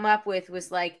could come up with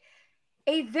was like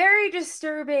a very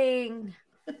disturbing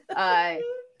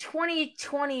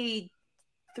 2020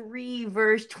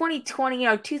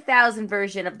 2000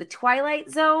 version of the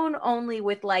Twilight Zone, only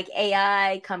with like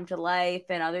AI come to life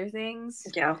and other things.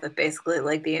 Yeah, that basically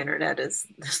like the internet is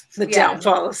the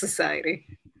downfall of society.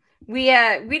 We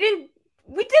did an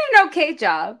okay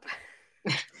job.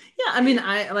 Yeah, I mean,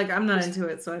 I'm not into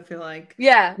it, so I feel like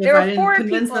there were four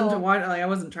convince people. them to watch. Like, I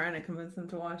wasn't trying to convince them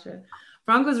to watch it.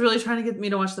 Frank was really trying to get me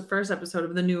to watch the first episode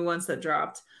of the new ones that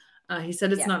dropped. He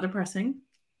said it's not depressing.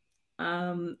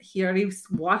 He already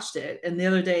watched it, and the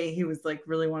other day he was like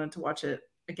really wanted to watch it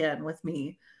again with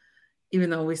me,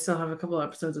 even though we still have a couple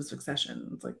episodes of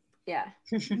Succession. It's like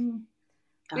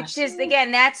which is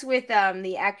again that's with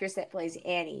the actress that plays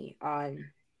Annie on.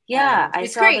 Yeah, I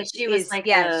saw great. that she was like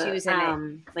she was in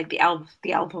it. Like the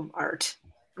album art.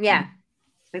 Yeah,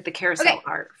 like the carousel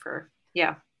art for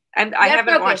I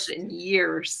haven't watched it in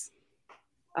years.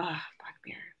 Black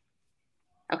Mirror.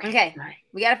 Okay. Right.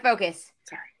 We gotta focus.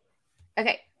 Sorry.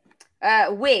 Okay.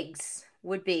 Wigs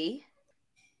would be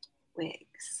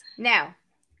wigs. Now,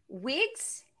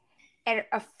 wigs and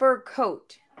a fur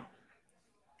coat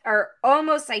are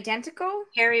almost identical.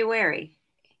 Hairy Wary.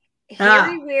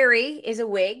 Hairy Wary is a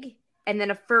wig, and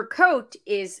then a fur coat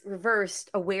is reversed,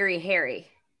 a Wary Harry.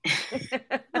 Okay.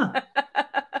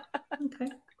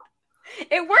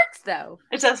 It works though.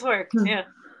 It does work. Yeah.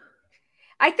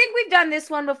 I think we've done this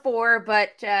one before,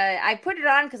 but I put it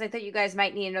on because I thought you guys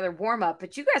might need another warm up.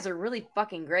 But you guys are really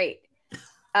fucking great.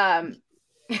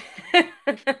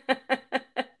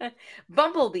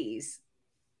 Bumblebees.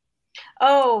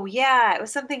 Oh yeah, it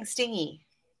was something stingy.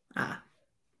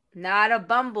 Not a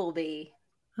bumblebee.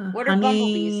 What are honey,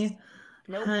 bumblebees?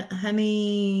 Nope.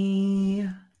 Honey.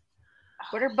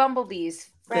 What are bumblebees?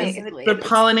 Right. Physically? The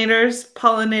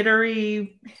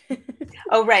pollinatory.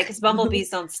 Oh, right, because bumblebees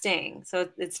don't sting, so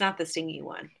it's not the stingy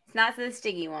one. It's not the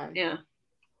stingy one. Yeah.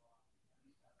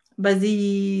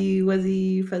 Buzzy,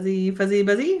 wuzzy, fuzzy, fuzzy,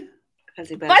 buzzy.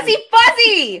 Fuzzy.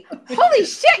 Fuzzy! Holy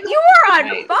shit, you are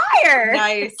on fire!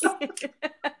 Nice.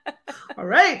 All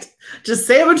right. Just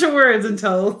say a bunch of words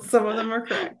until some of them are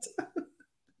correct.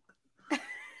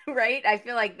 Right? I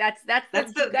feel like that's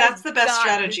the best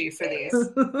strategy for these.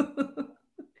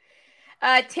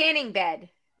 Tanning bed.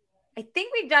 I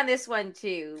think we've done this one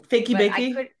too. Fakey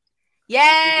bakey?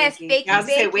 Yes, fakey I was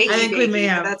gonna say bakey. wakey I think we bakey, may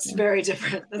but have. that's very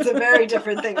different. That's a very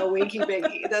different thing. A wakey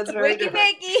bakey. That's very Wakey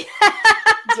different. bakey.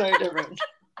 It's very different.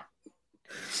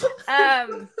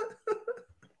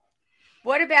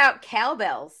 What about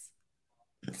cowbells?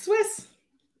 Swiss.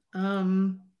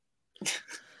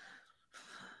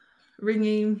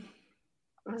 Ringing.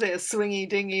 I was gonna say a swingy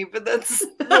dingy, but that's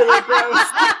really gross.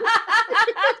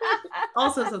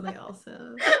 Also something else.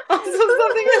 Also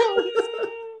something else.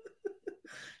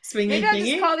 Swingy Maybe I'll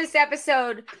dingy. just call this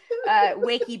episode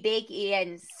Wakey Bakey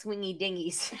and Swingy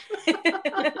Dingys.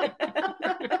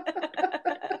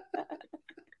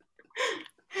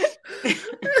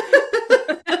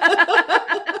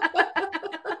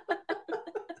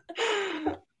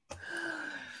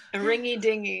 A ringy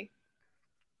dingy.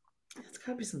 It's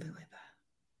gotta be something like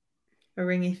that. A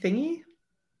ringy thingy?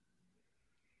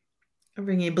 A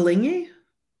ringy blingy?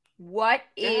 What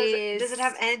is... Does it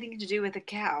have anything to do with a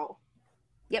cow?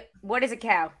 Yep. What is a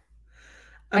cow?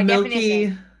 A By milky...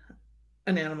 definition.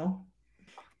 An animal.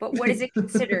 But what is it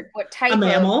considered? What type A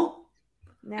mammal?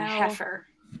 No. A heifer.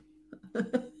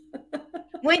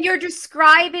 When you're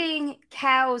describing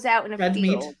cows out in a Red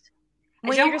field. meat.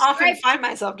 When I don't often find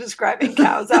myself describing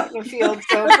cows out in a field,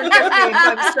 so forgive me if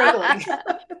I'm struggling.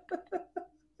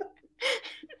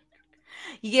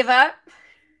 You give up?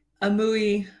 A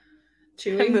mooey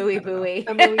chewy? A mooey booey.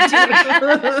 A mooey chewy.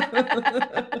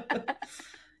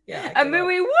 Yeah. A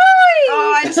mooey wooey!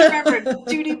 Oh, I just remembered.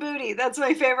 Duty Booty. That's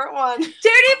my favorite one. Duty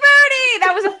booty!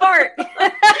 That was a fart. That's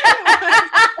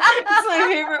my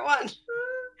favorite one.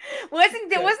 Wasn't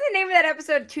the name of that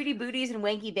episode Tootie Booties and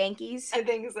Wanky Bankies? I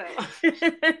think so.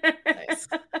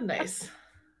 Nice.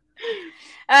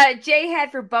 Jay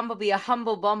had for Bumblebee a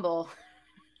humble bumble.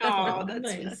 Oh, that's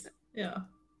nice. Yeah.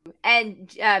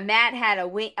 And Matt had a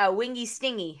wingy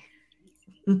stingy.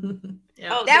 Yeah.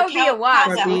 Oh, That would be a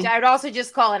wasp, Barbie. which I would also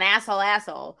just call an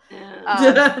asshole.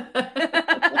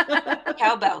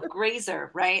 Cowbell,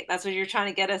 grazer, right? That's what you're trying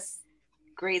to get us.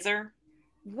 Grazer.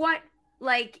 What,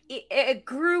 like a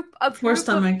group of Four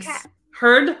stomachs.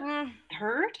 Herd?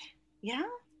 Herd? Yeah.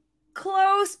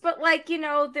 Close, but like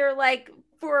they're like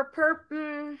for a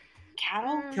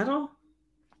Cattle. Kettle?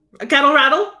 A kettle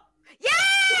rattle? Yes!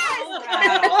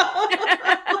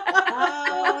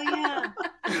 Oh yeah.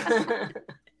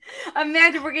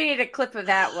 Imagine we're gonna need a clip of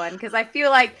that one because I feel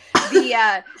like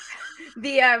the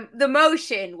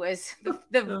motion was the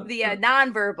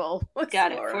nonverbal.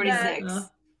 Got it. 46.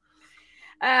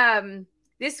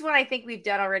 This one I think we've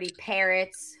done already.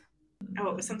 Parrots. Oh,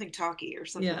 it was something talky or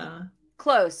something. Yeah.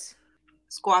 Close.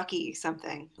 Squawky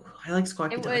something. I like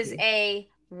squawky. It was a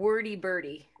wordy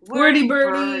birdie. Wordy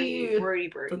birdie. Wordy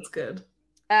birdie. That's good.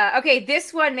 Okay,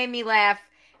 this one made me laugh.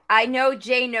 I know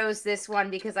Jay knows this one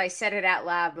because I said it out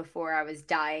loud before I was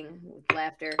dying with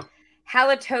laughter.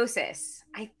 Halitosis.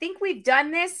 I think we've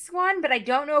done this one, but I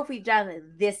don't know if we've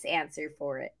done this answer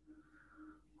for it.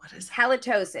 What is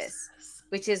halitosis,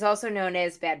 which is also known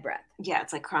as bad breath. Yeah,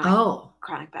 it's like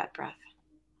chronic bad breath.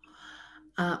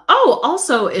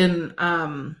 Also in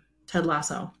Ted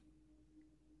Lasso.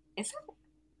 Is it?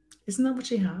 Isn't that what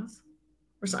she has?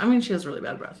 Or so, I mean, she has really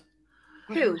bad breath.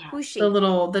 Who's she?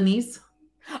 The niece.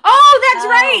 Oh, that's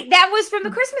right. That was from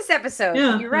the Christmas episode.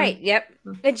 Yeah. You're right. Yep.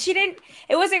 And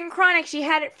it wasn't chronic. She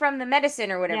had it from the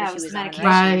medicine or whatever she was medication.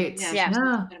 on. Right.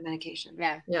 Yeah. Medication.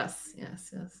 Yeah. Yes.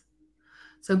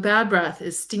 So bad breath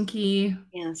is stinky.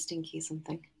 Yeah, stinky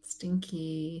something.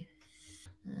 Stinky.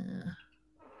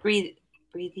 Breathy.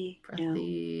 Breathy. No.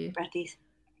 Breathy.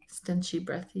 Stenchy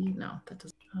breathy. No, that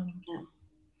doesn't. No.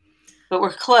 But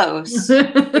we're close.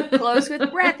 Close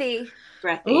with breathy.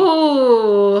 Breathy.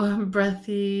 Ooh,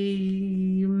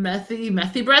 breathy,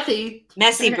 methy breathy.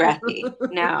 Messy breathy.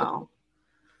 No.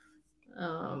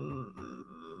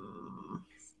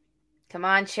 Come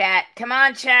on, chat. Come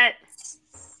on, chat.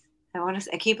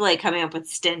 I keep like coming up with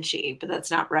stinchy, but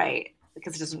that's not right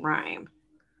because it doesn't rhyme.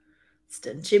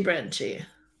 Stinchy Brenchy.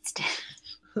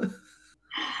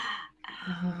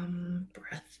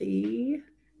 Breathy.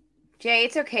 Jay,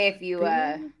 it's okay if you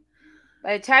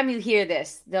by the time you hear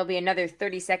this, there'll be another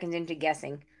 30 seconds into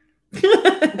guessing.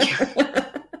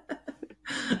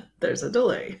 There's a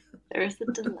delay. There's a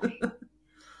delay.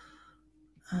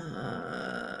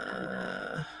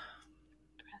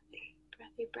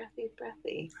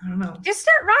 Breathy. I don't know. Just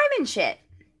start rhyming shit.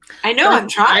 I know, I'm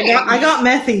trying. I got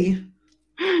methy.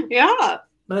 Yeah.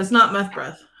 But it's not meth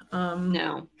breath.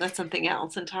 No, that's something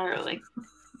else entirely.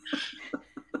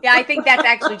 Yeah, I think that's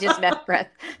actually just meth breath.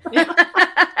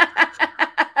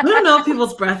 I don't know if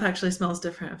people's breath actually smells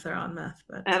different if they're on meth.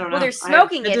 But I don't know. Well, they're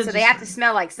smoking it it, did so they just have to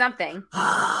smell like something.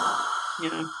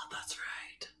 Yeah. That's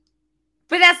right.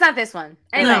 But that's not this one.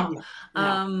 Anyway.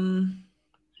 No.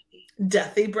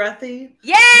 Deathy breathy.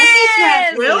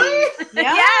 Yes! Really?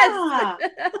 Yeah.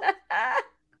 Yes!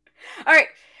 All right.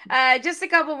 Just a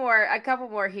couple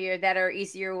more here that are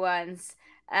easier ones.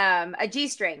 A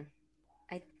G-string.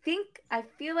 I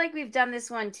feel like we've done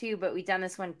this one too, but we've done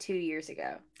this one 2 years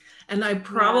ago. And I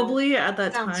probably at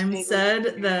that Sounds time vaguely said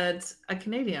familiar. that a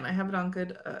Canadian, I have it on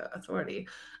good authority,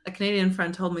 a Canadian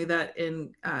friend told me that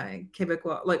in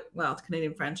Quebecois, it's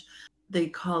Canadian French, they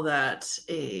call that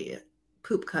a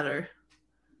poop cutter.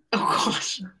 Oh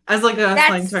gosh. As like a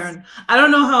slang term. I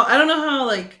don't know how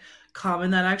like common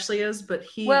that actually is, but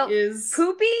he is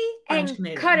poopy French and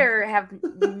Canadian. cutter have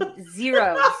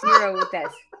zero with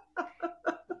this.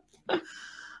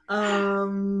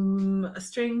 A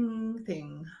string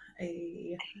thing,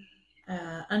 a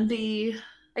undie,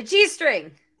 a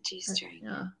G-string. G-string.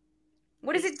 Yeah.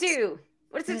 What does it do?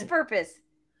 What is its purpose?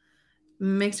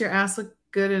 Makes your ass look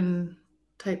good in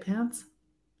tight pants.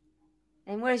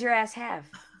 And what does your ass have?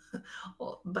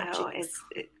 Well,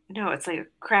 it's like a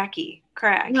crack.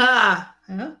 Yeah.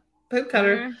 Poop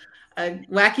cutter. Mm-hmm.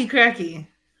 A wacky cracky.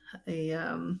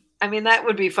 I mean, that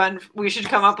would be fun. We should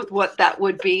come up with what that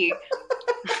would be.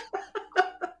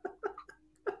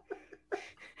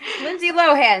 Lindsay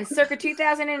Lohan, circa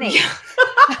 2008. Yeah.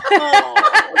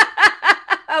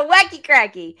 A wacky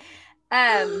cracky.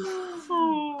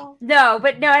 No,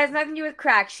 it has nothing to do with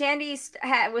crack. Shandy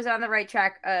was on the right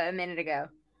track a minute ago.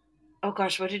 Oh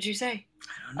gosh, what did you say?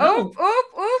 I don't know.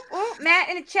 Oop. Matt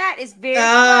in the chat is very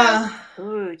close.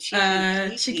 Ooh,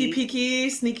 cheeky. Peeky,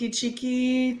 sneaky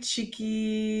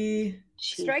cheeky.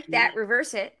 Strike that,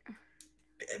 reverse it.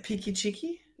 Peeky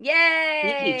cheeky?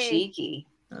 Yay! Cheeky.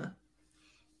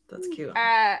 That's cute.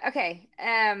 Okay.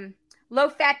 Low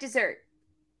fat dessert.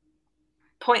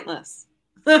 Pointless.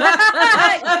 Exactly.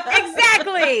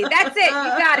 That's it.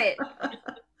 You got it.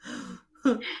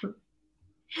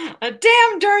 A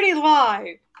damn dirty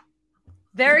lie.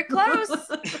 Very close.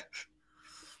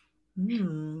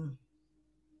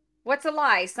 What's a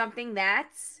lie? Something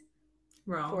that's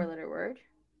wrong. 4-letter word.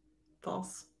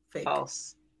 False. Fake.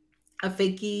 False. A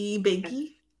fakey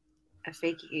bakey. A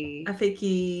fakey. A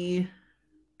fakey.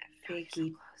 A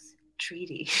fakey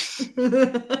treaty.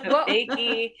 Well,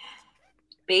 Bakey.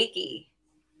 Bakey.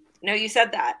 No, you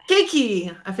said that.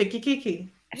 Cakey. A fakey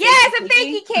cakey. Yes, a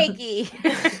fakey cakey.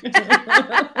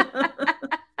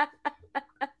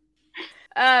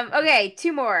 Okay,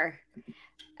 2 more.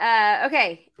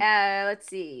 Okay, let's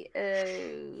see.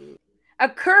 A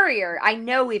courier. I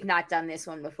know we've not done this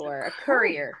one before. A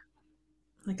courier.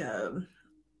 Like a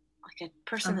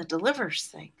person that delivers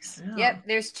things. Yeah. Yep,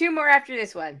 there's 2 more after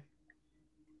this one.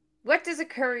 What does a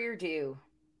courier do?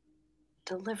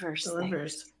 Delivers.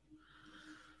 Delivers.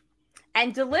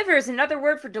 And delivers, another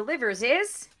word for delivers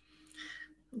is?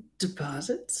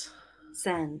 Deposits.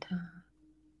 Send.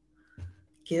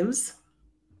 Gives.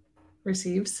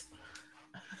 Receives.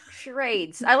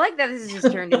 Charades. I like that this is just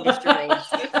turned into charades.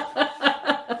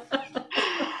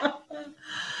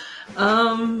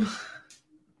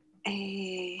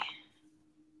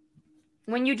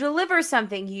 When you deliver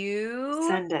something, you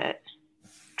send it.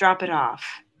 Drop it off.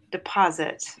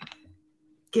 Deposit.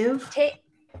 Give.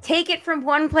 Take it from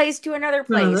one place to another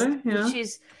place. Which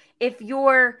is, if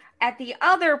you're at the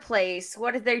other place,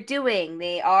 what are they doing?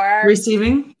 They are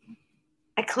receiving.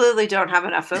 I clearly don't have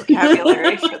enough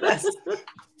vocabulary for this.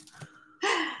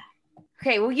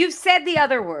 Okay, well, you've said the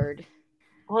other word.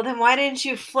 Well, then why didn't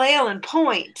you flail and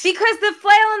point? Because the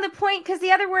flail and the point, because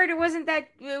the other word, it wasn't that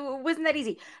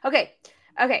easy. Okay.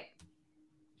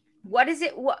 What is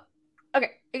it? What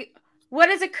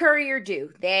does a courier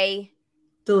do? They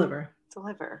deliver.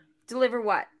 Deliver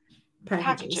what?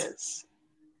 Packages.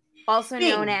 Also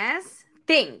known as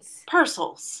things.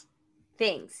 Parcels.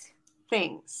 Things.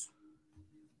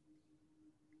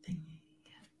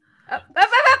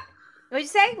 What'd you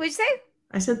say?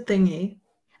 I said thingy.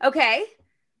 Okay.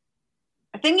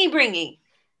 A thingy bringy.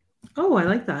 Oh, I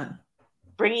like that.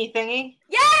 Bringy thingy.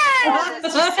 Yes!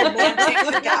 That's just semantics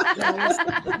at that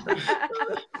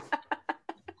point.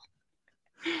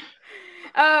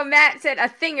 Oh, Matt said a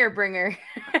thinger bringer.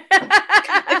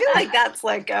 I feel like that's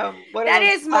like what that are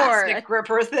those is more plastic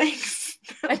gripper things.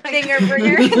 a Like, thinger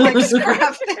bringer. like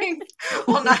scrap things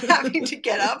while not having to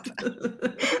get up. I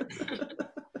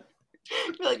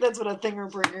feel like that's what a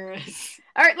thinger bringer is.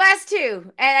 All right, last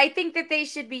two, and I think that they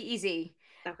should be easy.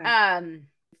 Okay.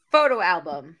 Photo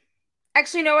album.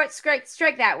 Actually, you know what?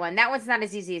 Strike that one. That one's not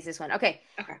as easy as this one. Okay.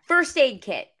 Okay. First aid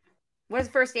kit. What does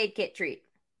first aid kit treat?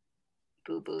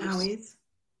 Boo boos. Owies.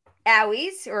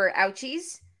 Owies or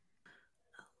ouchies?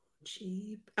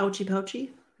 Ouchie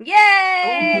pouchy.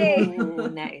 Yay! Ooh,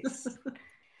 nice.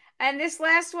 And this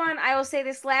last one, I will say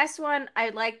this last one, I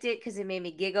liked it because it made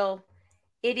me giggle.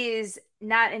 It is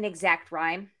not an exact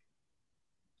rhyme.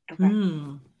 Okay.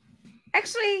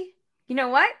 Actually, you know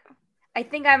what? I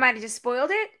think I might have just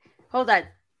spoiled it. Hold on.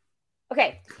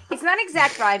 Okay. It's not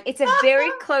exact rhyme. It's a very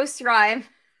close rhyme.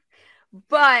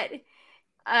 But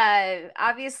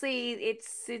obviously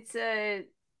it's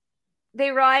they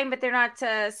rhyme, but they're not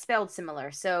spelled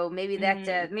similar. So maybe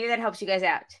that helps you guys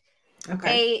out.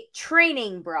 Okay. A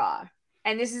training bra.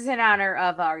 And this is in honor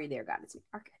of Are You There, God? It's me.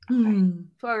 Okay.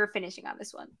 That's why we're finishing on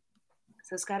this one.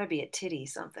 So it's got to be a titty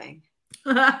something.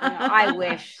 No, I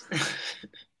wish.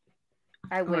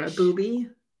 I wish. Or a booby.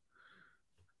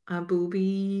 A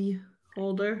booby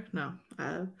holder. No.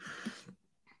 A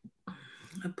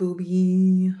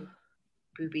booby.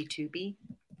 Booby tubby.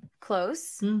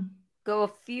 Close. Go a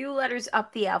few letters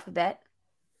up the alphabet.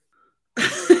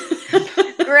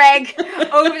 Greg,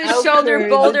 over the shoulder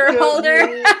boulder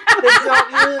holder.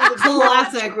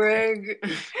 Classic, Greg.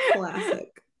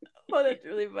 Classic. Oh, that's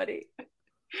really funny.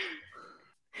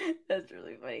 That's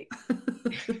really funny.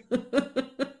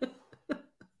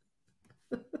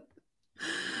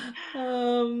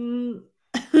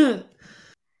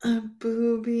 A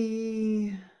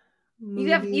booby.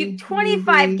 You have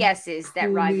 25 guesses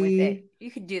that rhyme with it.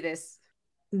 You could do this.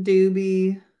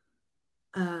 Doobie.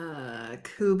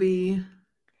 Kubi.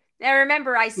 Now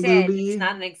remember, I said it's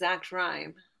not an exact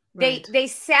rhyme. They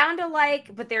sound alike,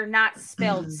 but they're not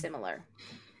spelled similar.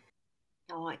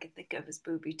 All I can think of is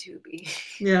booby tubby.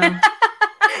 Yeah.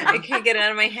 I can't get it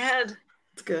out of my head.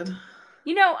 It's good.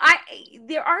 You know,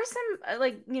 there are some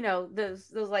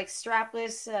those like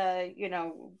strapless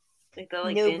like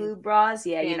the no boob bras.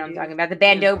 Yeah, you know what I'm talking about, the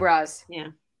bandeau bras. Yeah.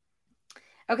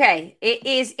 Okay, it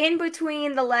is in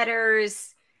between the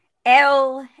letters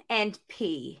L and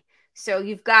P. So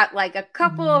you've got like a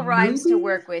couple of rhymes to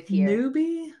work with here.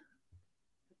 Newbie?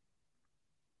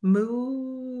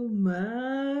 Moo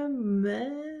ma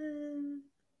me.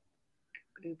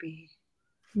 Booby.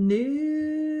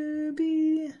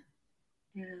 Newbie.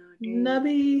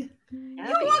 Nubby. You guys,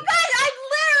 I'm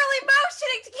literally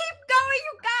motioning to keep going.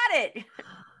 You got it.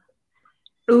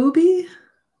 Ooby?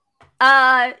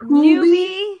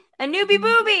 Newbie. A newbie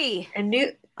booby. A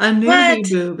newbie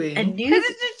booby. Because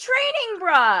it's a training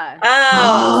bra.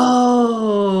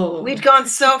 Oh. We'd gone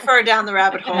so far down the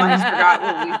rabbit hole, I just forgot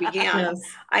where we began. Yes.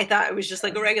 I thought it was just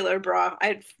like a regular bra.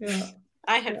 I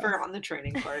had forgotten the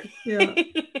training part. Yeah.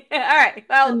 All right.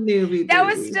 Well, that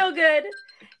was booby. still good.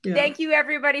 Yeah. Thank you,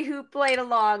 everybody who played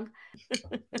along.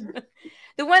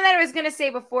 The one that I was going to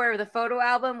say before, the photo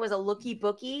album, was a looky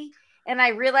bookie. And I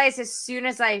realized as soon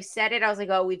as I said it, I was like,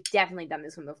 oh, we've definitely done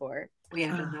this one before. We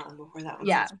have done that one before. That one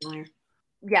was familiar.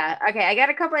 Yeah. Okay. I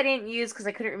got a couple I didn't use because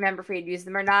I couldn't remember if we had used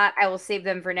them or not. I will save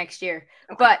them for next year.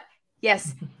 Okay. But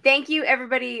yes, thank you,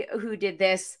 everybody who did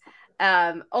this.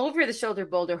 Over the shoulder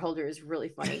boulder holder is really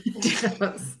funny.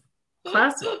 Yes.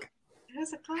 Classic. It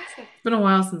is a classic. It's been a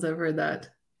while since I've heard that.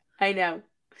 I know.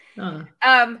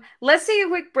 Let's take a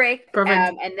quick break.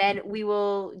 And then we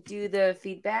will do the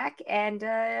feedback and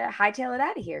hightail it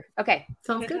out of here. Okay.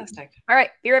 Sounds fantastic. Good. All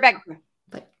right. Be right back. Okay.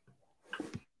 Bye.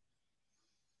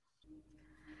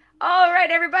 All right,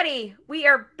 everybody. We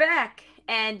are back.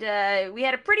 And we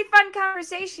had a pretty fun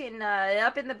conversation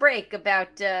up in the break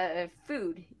about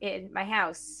food in my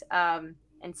house and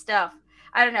stuff.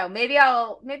 I don't know. Maybe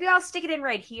I'll stick it in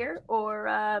right here, or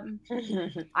I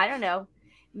don't know.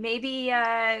 Maybe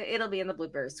it'll be in the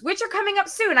bloopers, which are coming up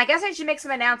soon. I guess I should make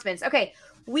some announcements. Okay,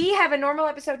 we have a normal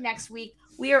episode next week.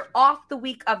 We are off the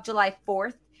week of July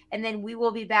 4th, and then we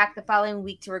will be back the following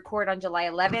week to record on July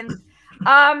 11th.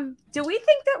 Do we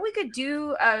think that we could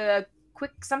do a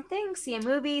quick something, see a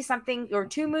movie, something, or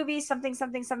two movies, something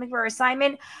for our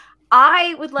assignment?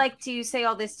 I would like to say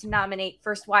all this to nominate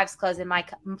First Wives Club and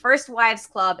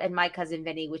My Cousin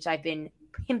Vinny, which I've been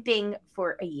pimping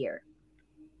for a year.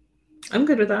 I'm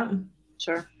good with that.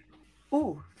 Sure.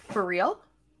 Ooh, for real?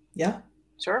 Yeah.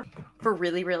 Sure. For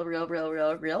really,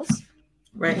 reals?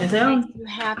 Writing it down. Make you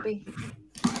happy.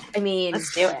 I mean,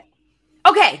 let's do it.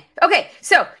 Okay.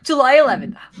 So July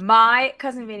 11th, My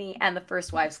Cousin Vinny and the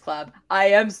First Wives Club. I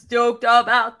am stoked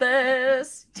about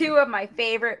this. 2 of my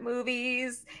favorite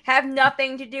movies have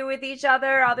nothing to do with each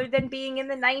other than being in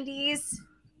the 90s.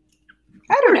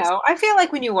 I don't know. I feel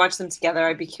like when you watch them together,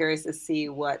 I'd be curious to see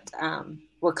what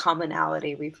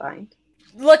commonality we find.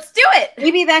 Let's do it.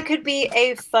 Maybe that could be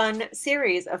a fun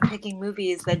series of picking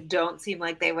movies that don't seem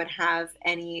like they would have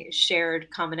any shared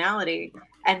commonality,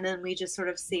 and then we just sort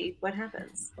of see what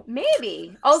happens.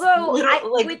 Maybe, although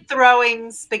throwing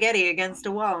spaghetti against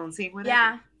a wall and seeing what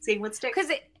sticks.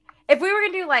 Because if we were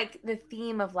gonna do like the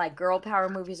theme of like girl power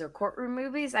movies or courtroom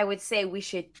movies, I would say we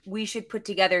should put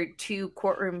together 2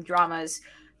 courtroom dramas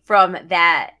from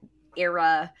that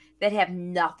era that have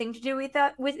nothing to do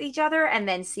with each other, and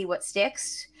then see what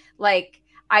sticks. Like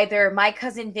either My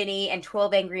Cousin Vinny and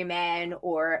 12 Angry Men,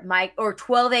 or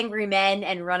 12 Angry Men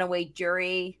and Runaway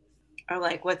Jury. Or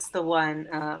like, what's the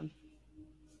one?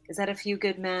 Is that A Few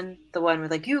Good Men? The one where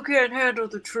like, you can't handle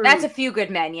the truth. That's A Few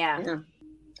Good Men, yeah.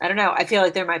 I don't know. I feel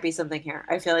like there might be something here.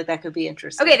 I feel like that could be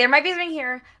interesting. Okay, there might be something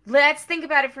here. Let's think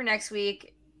about it for next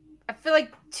week. I feel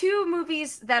like 2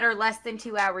 movies that are less than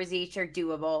 2 hours each are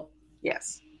doable.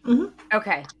 Yes. Mm-hmm.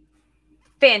 Okay.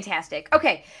 Fantastic.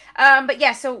 Okay. But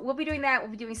yeah, so we'll be doing that.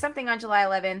 We'll be doing something on July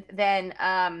 11th. Then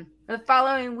the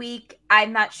following week,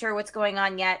 I'm not sure what's going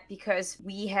on yet because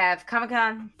we have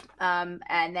Comic-Con.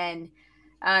 And then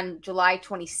on July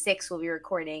 26th, we'll be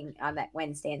recording on that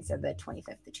Wednesday instead of the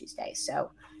 25th, the Tuesday.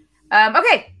 So,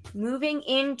 okay. Moving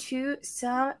into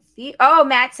some... Oh,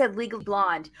 Matt said Legally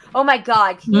Blonde. Oh my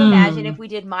God. Can you imagine if we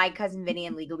did My Cousin Vinny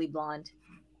and Legally Blonde?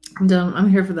 I'm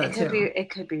here for that too. It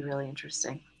could be really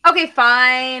interesting. Okay,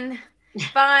 fine.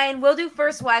 We'll do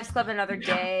First Wives Club another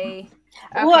day.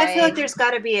 Okay. Well, I feel like there's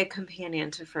got to be a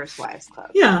companion to First Wives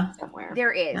Club. Yeah. Somewhere.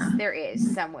 There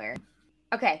is somewhere.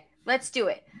 Okay, let's do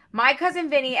it. My Cousin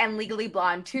Vinny and Legally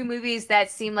Blonde, 2 movies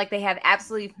that seem like they have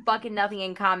absolutely fucking nothing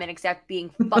in common except being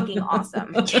fucking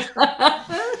awesome.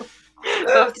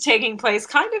 Both taking place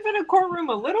kind of in a courtroom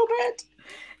a little bit.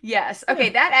 Yes. Okay,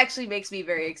 that actually makes me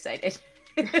very excited.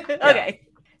 Okay.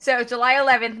 So July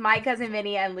 11th, My Cousin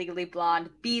Vinny and Legally Blonde.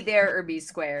 Be there or be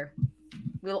square.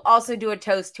 We'll also do a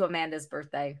toast to Amanda's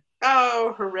birthday.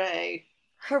 Oh, hooray.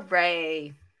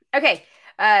 Hooray. Okay.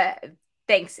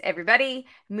 Thanks, everybody.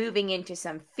 Moving into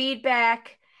some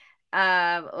feedback.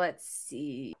 Let's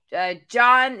see.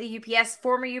 John, the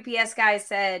former UPS guy,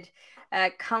 said,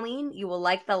 Colleen, you will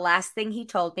like the last thing he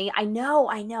told me. I know.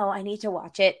 I need to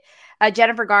watch it.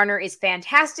 Jennifer Garner is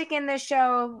fantastic in this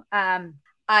show.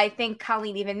 I think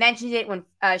Colleen even mentioned it when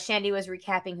Shandy was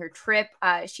recapping her trip.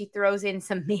 She throws in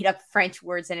some made-up French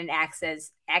words and an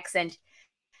accent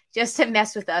just to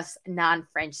mess with us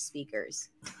non-French speakers.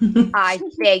 I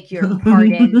beg your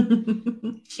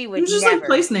pardon. She would just never. Like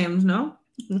place names, no?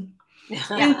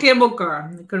 In cable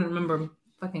car. I couldn't remember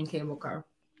fucking cable car.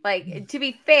 Like, to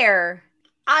be fair,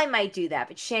 I might do that,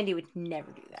 but Shandy would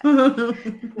never do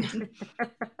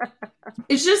that.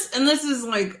 It's just, and this is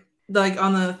like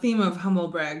on the theme of humble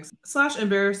brags /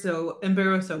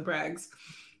 embarrasso brags.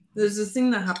 There's this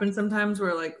thing that happens sometimes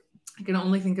where like I can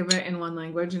only think of it in one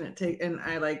language, and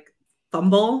I like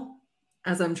fumble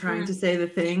as I'm trying to say the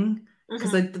thing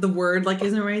because like the word like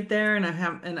isn't right there,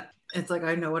 and it's like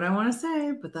I know what I want to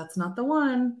say, but that's not the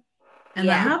one, and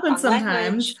that happens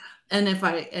sometimes. And if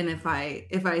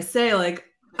I say like,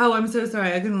 oh, I'm so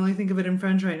sorry, I can only think of it in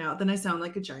French right now, then I sound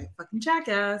like a giant fucking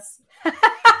jackass.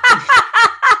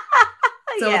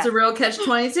 So it's a real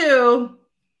catch-22.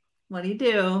 What do you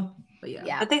do? But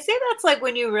yeah. But they say that's like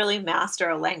when you really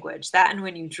master a language, that and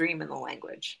when you dream in the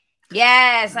language.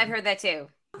 Yes, I've heard that too.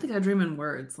 I don't think I dream in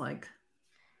words. Like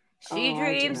she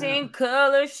dreams in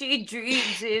color, she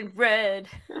dreams in red.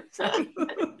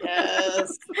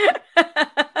 Yes.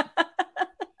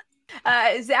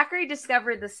 Zachary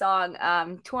discovered the song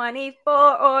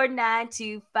 24 or 9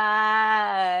 to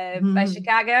 5 by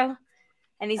Chicago.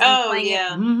 And he's been playing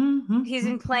it. He's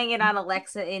been playing it on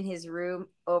Alexa in his room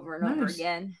over and over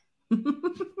again.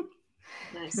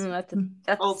 Nice. That's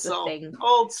old the soul. thing.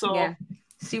 Old soul. Yeah.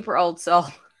 Super old soul.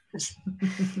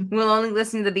 We'll only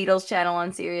listen to the Beatles channel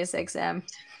on Sirius XM.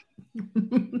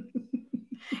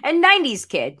 And 90s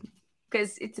kid,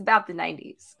 because it's about the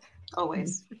 90s.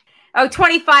 Always. Oh,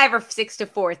 25 or 6 to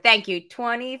 4. Thank you.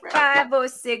 25 or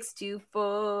 6 to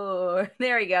 4.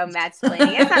 There we go.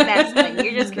 Matsplaining. It's not matsplaining.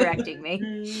 You're just correcting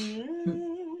me.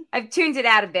 I've tuned it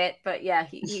out a bit, but yeah,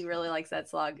 he really likes that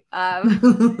slug. All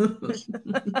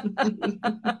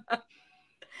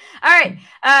right.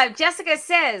 Jessica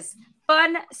says,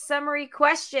 fun summary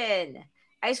question.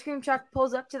 Ice cream truck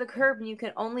pulls up to the curb and you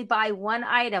can only buy one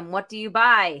item. What do you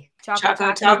buy? Choco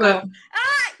Taco. Shut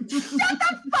the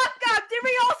fuck up. Did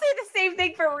we all say the same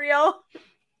thing for real?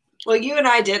 Well, you and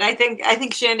I did. I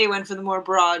think Shandy went for the more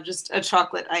broad, just a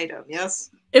chocolate item. Yes.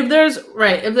 If there's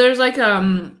like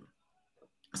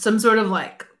some sort of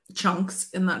like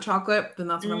chunks in that chocolate, then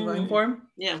that's what I'm going for.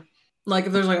 Yeah. Like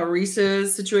if there's like a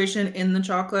Reese's situation in the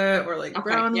chocolate or like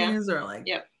brownies or like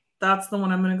that's the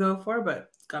one I'm gonna go for, but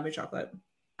it's gotta be chocolate.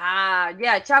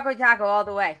 Yeah, Choco Taco all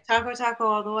the way. Choco Taco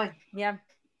all the way. Yeah.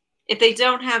 If they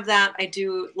don't have that, I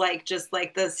do like just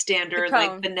like the standard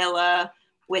like vanilla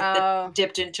with the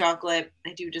dipped in chocolate.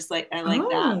 I do just like I like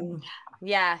that.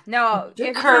 Yeah. No.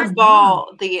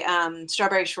 Curveball, the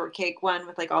strawberry shortcake one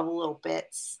with like all the little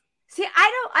bits. See,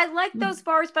 I like those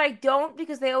bars, but I don't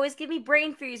because they always give me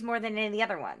brain freeze more than any of the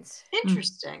other ones.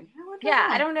 Interesting.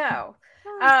 I don't know.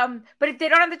 But if they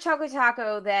don't have the Choco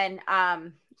Taco, then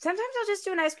sometimes I'll just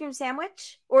do an ice cream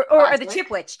sandwich or the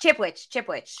Chipwich.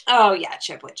 Oh yeah,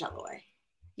 Chipwich all the way.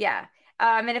 Yeah.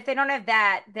 And if they don't have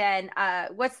that, then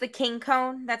what's the king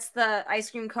cone? That's the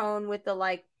ice cream cone with the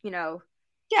like,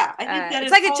 Yeah, I think that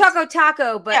it's like a Choco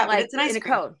Taco, but like it's an ice in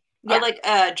cream. A cone. Yeah. Or like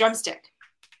a drumstick.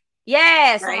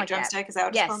 Yes. Right, like drumstick, that. is that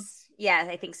what it's called? Yes,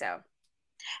 I think so.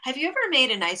 Have you ever made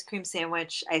an ice cream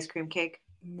sandwich ice cream cake?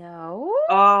 No.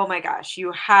 Oh my gosh,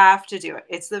 you have to do it.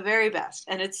 It's the very best,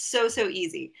 and it's so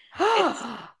easy.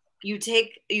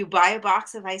 You buy a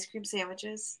box of ice cream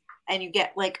sandwiches, and you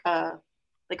get like a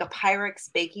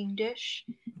Pyrex baking dish,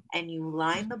 and you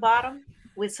line the bottom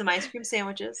with some ice cream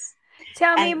sandwiches.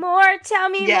 Tell me more.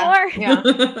 Yeah.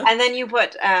 And then you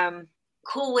put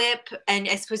Cool Whip, and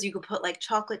I suppose you could put like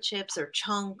chocolate chips or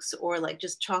chunks or like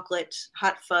just chocolate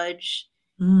hot fudge.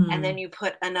 And then you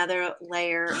put another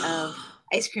layer of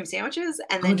ice cream sandwiches,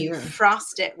 and then you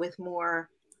frost it with more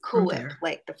Cool Whip,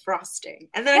 like the frosting.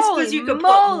 And then I suppose you could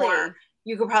put more.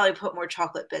 You could probably put more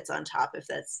chocolate bits on top if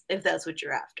that's what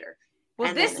you're after. Well,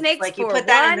 and this makes like you put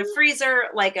that in the freezer,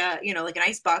 like like an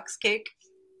icebox cake,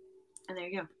 and there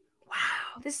you go.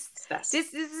 Wow, this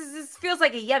feels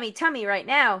like a yummy tummy right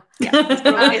now. Yeah,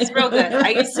 it's real good. I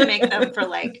used to make them for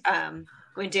like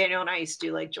when Daniel and I used to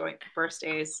do like joint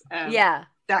birthdays.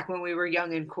 Back when we were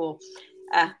young and cool,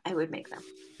 I would make them.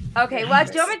 Okay, well,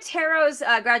 at Joe Matero's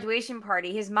graduation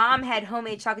party, his mom had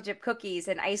homemade chocolate chip cookies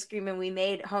and ice cream, and we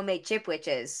made homemade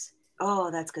chipwiches.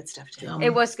 Oh, that's good stuff too.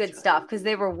 It was good stuff because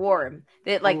they were warm.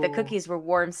 The cookies were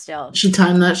warm still. She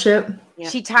timed that shit.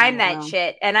 Yep. She timed that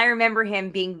shit, and I remember him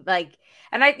being like,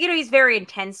 and he's very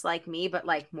intense like me, but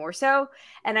like more so.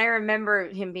 And I remember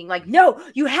him being like, "No,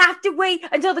 you have to wait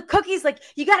until the cookies. Like,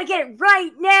 you got to get it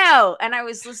right now." And I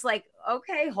was just like,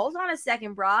 "Okay, hold on a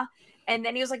second, brah." And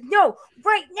then he was like, "No,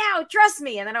 right now, trust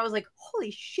me." And then I was like,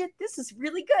 "Holy shit, this is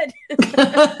really good."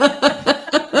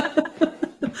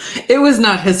 It was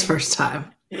not his first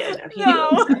time.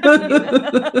 No.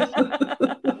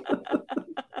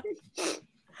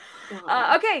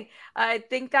 Okay, I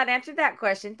think that answered that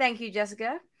question. Thank you,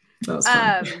 Jessica. That was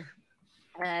fun.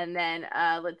 And then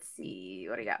let's see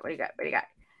what do you got.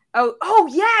 Oh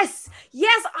yes.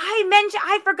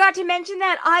 I forgot to mention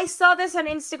that. I saw this on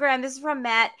Instagram. This is from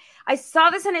Matt. I saw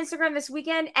this on Instagram this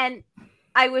weekend, and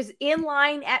I was in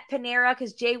line at Panera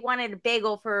because Jay wanted a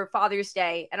bagel for Father's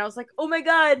Day. And I was like, oh my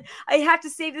God, I have to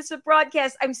save this for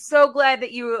broadcast. I'm so glad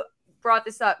that you brought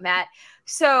this up, Matt.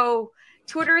 So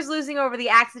Twitter is losing over the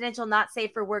accidental not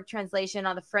safe for work translation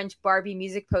on the French Barbie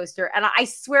music poster. And I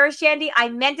swear, Shandy, I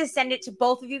meant to send it to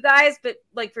both of you guys, but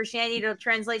like for Shandy to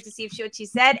translate to see what she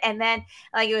said. And then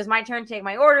like it was my turn to take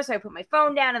my order. So I put my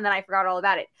phone down and then I forgot all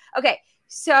about it. Okay.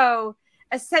 So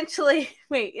essentially,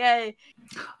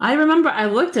 I remember I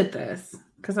looked at this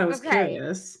because I was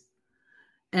curious.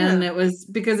 And it was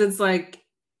because it's like,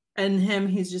 and him,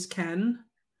 he's just Ken.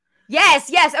 Yes.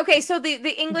 Okay, so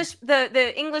the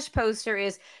English poster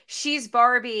is she's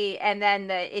Barbie, and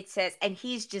then it says and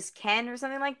he's just Ken or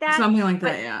something like that. Something like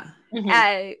that, yeah.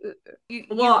 I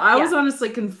was honestly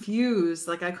confused.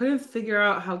 Like I couldn't figure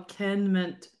out how Ken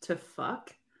meant to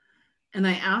fuck. And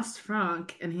I asked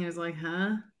Frank, and he was like,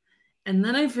 huh? And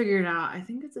then I figured out, I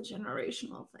think it's a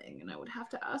generational thing, and I would have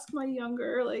to ask my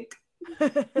younger, like,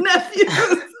 nephews.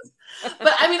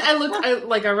 But I mean, I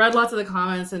read lots of the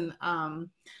comments, and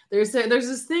there's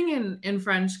this thing in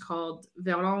French called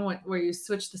verlan where you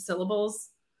switch the syllables.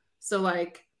 So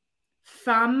like,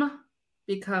 Femme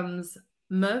becomes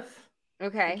meuf.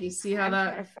 Okay. Like you see how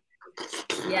that?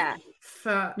 Yeah.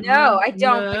 Femme, No, I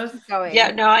don't. But meuf. keep going.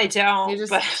 Yeah, no, I don't. You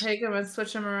just but... take them and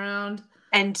switch them around.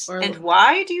 And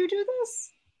why do you do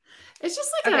this? It's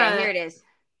just like here it is.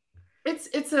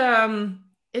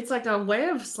 It's like a way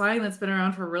of slang that's been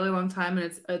around for a really long time,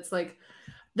 and it's like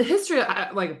the history.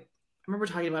 I remember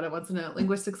talking about it once in a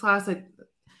linguistics class. I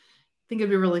think it'd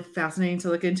be really fascinating to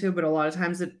look into, but a lot of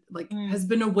times it has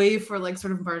been a way for like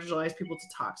sort of marginalized people to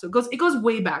talk. So it goes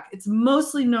way back. It's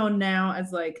mostly known now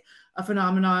as like a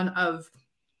phenomenon of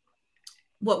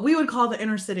what we would call the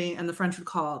inner city and the French would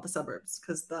call the suburbs,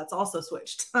 because that's also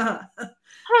switched. Okay.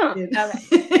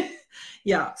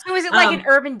 Yeah. So is it like an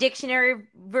Urban Dictionary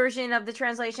version of the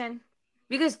translation?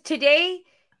 Because today,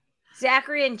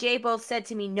 Zachary and Jay both said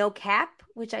to me, "No cap,"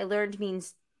 which I learned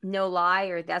means no lie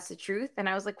or that's the truth. And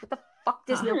I was like, what the fuck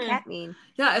does no cap mean?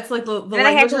 Yeah, it's like the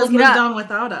language has moved on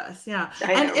without us. Yeah.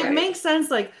 It makes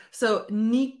sense. Like, so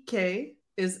Nikkei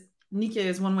is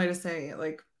one way to say it,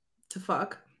 like to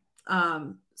fuck.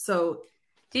 So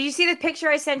did you see the picture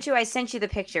I sent you? I sent you the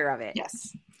picture of it.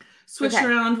 Yes. Switch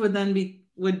around would then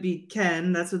be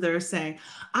Ken. That's what they were saying.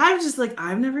 I'm just like,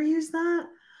 I've never used that.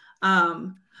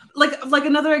 Like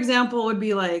another example would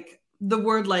be like the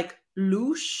word like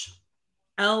louche,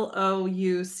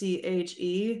 Louche.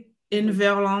 In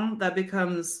Verlan, that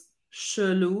becomes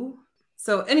chelou.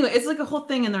 So anyway, it's like a whole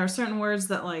thing, and there are certain words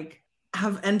that like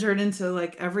have entered into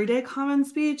like everyday common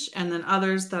speech, and then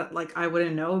others that like I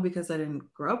wouldn't know because I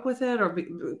didn't grow up with it, or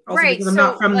because I'm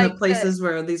not from the places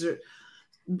where these are.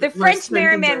 The French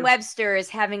Merriam-Webster is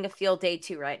having a field day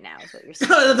too right now, is what you're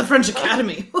saying. The French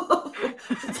Academy.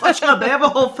 Watch out, they have a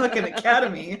whole fucking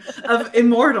academy of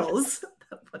immortals.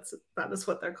 That is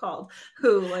what they're called.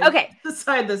 Who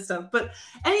decide this stuff. But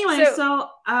anyway, so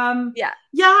I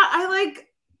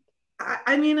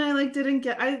didn't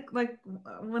get.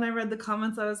 When I read the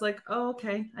comments, I was like, oh,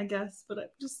 okay, I guess. But I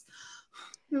just.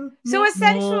 So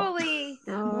essentially,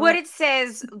 what it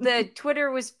says, the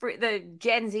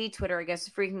Gen Z Twitter, I guess,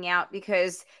 is freaking out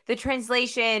because the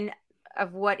translation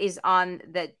of what is on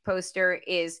the poster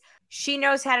is she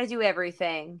knows how to do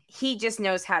everything. He just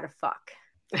knows how to fuck,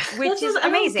 which is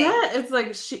amazing. It's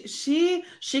like she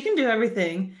can do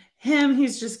everything. Him,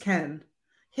 he's just Ken.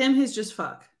 Him, he's just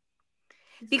fuck.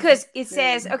 Because it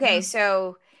says,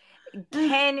 so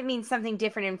Ken means something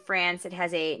different in France. It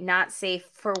has a not safe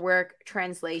for work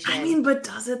translation. I mean, but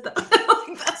does it?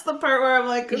 That's the part where I'm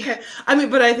like, okay. I mean,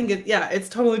 but I think it's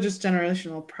totally just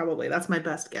generational. Probably that's my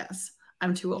best guess.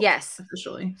 I'm too old. Yes,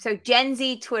 officially. So Gen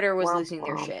Z Twitter was losing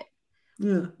their shit.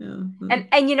 Yeah.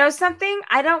 And you know something?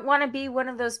 I don't want to be one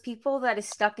of those people that is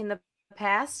stuck in the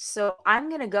past. So I'm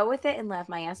gonna go with it and laugh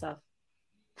my ass off.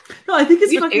 No, I think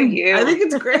it's fucking. I think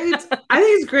it's great. I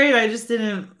think it's great. I just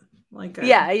didn't.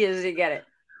 I usually get it.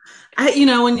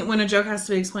 When a joke has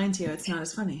to be explained to you, it's not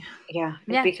as funny. Yeah,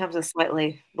 it becomes a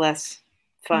slightly less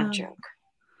fun joke.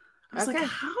 I was like,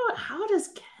 how does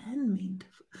Ken mean?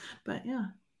 But yeah,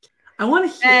 I want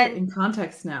to hear it in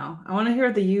context now. I want to hear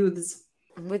what the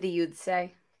youths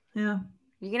say. Yeah,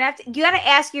 you gotta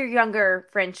ask your younger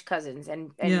French cousins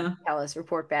and tell us,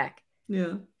 report back.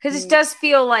 Yeah, because it does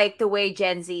feel like the way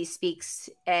Gen Z speaks,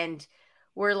 and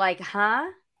we're like, huh?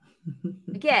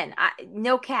 Again,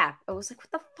 no cap. I was like, what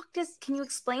the fuck can you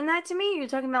explain that to me? You're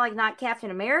talking about like not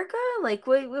Captain America? Like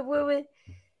what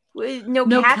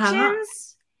no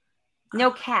captions? No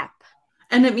cap.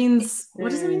 And it means, what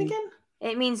does it mean again?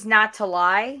 It means not to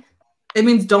lie. It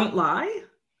means don't lie?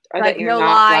 Like no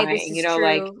lie, lying, this is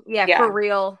true. Like, for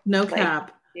real. No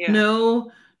cap. Yeah.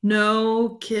 No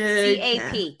kid.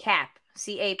 C-A-P, cap.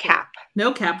 C-A-P. Cap.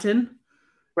 No captain.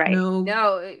 Right.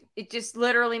 No, it just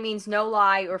literally means no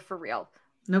lie or for real.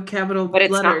 No capital but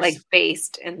it's letters. Not like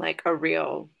based in like a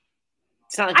real.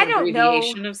 It's not like an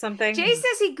abbreviation of something. Jay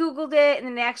says he Googled it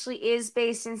and it actually is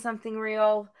based in something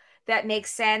real. That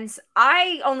makes sense.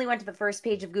 I only went to the first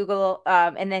page of Google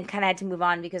and then kind of had to move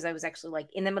on because I was actually like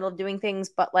in the middle of doing things.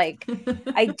 But like,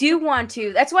 I do want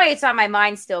to. That's why it's on my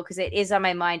mind still, because it is on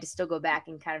my mind to still go back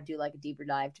and kind of do like a deeper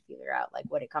dive to figure out like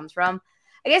what it comes from.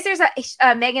 I guess there's a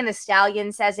Megan Thee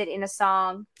Stallion says it in a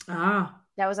song. Ah,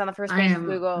 that was on the first page of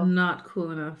Google. Not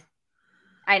cool enough.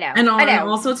 I know. And I'm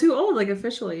also too old, like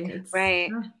officially. It's,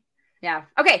 right. Yeah.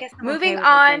 Okay. Moving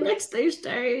on. Next these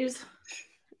days.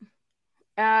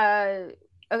 Okay.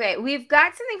 We've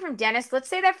got something from Dennis. Let's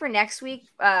say that for next week,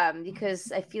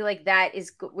 because I feel like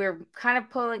we're kind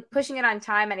of pushing it on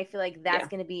time, and I feel like that's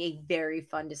going to be a very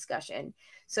fun discussion.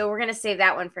 So we're going to save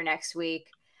that one for next week.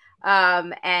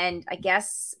 And I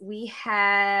guess we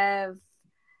have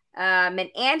An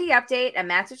Andy update, and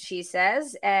that's what she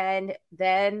says. And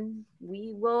then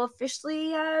we will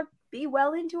officially be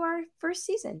well into our first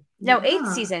season. No,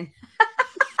 8th season.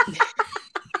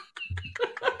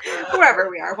 Wherever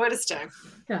we are. What is time?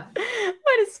 Yeah.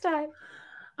 What is time?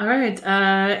 All right.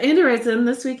 Andy writes in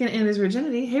this week in Andy's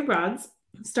Virginity. Hey, Broads.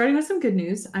 Starting with some good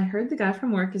news. I heard the guy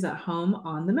from work is at home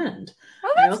on the mend.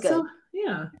 Oh, that's good.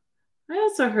 Yeah. I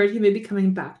also heard he may be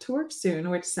coming back to work soon,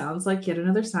 which sounds like yet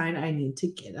another sign I need to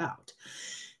get out.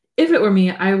 If it were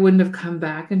me, I wouldn't have come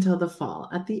back until the fall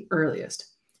at the earliest.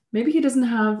 Maybe he doesn't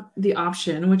have the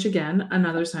option, which again,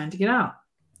 another sign to get out.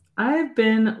 I've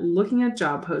been looking at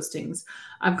job postings.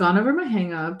 I've gone over my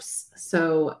hangups,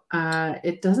 so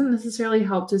it doesn't necessarily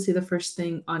help to see the first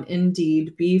thing on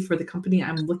Indeed be for the company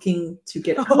I'm looking to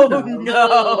get out of.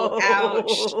 No.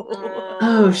 Ouch.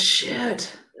 Oh,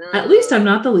 shit. At least I'm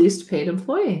not the least paid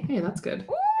employee. Hey, that's good.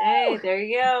 Hey, there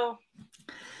you go.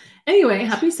 Anyway,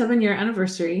 happy 7-year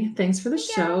anniversary. Thanks for the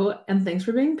show, and thanks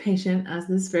for being patient as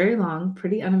this very long,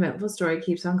 pretty uneventful story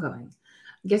keeps on going.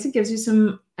 I guess it gives you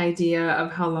some idea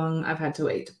of how long I've had to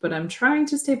wait, but I'm trying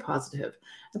to stay positive.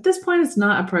 At this point, it's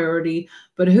not a priority,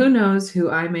 but who knows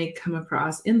who I may come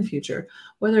across in the future,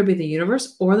 whether it be the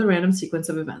universe or the random sequence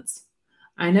of events.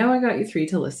 I know I got you 3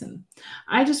 to listen.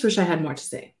 I just wish I had more to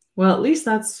say. Well, at least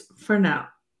that's for now.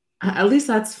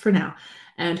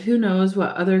 And who knows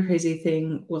what other crazy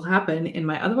thing will happen in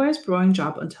my otherwise boring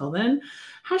job until then.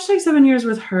 Hashtag 7 years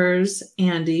with hers,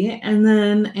 Andy. And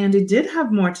then Andy did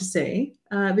have more to say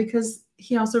because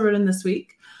he also wrote in this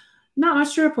week. Not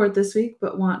much to report this week,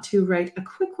 but want to write a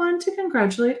quick one to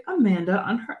congratulate Amanda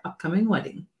on her upcoming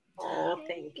wedding. Oh,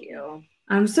 thank you.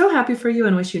 I'm so happy for you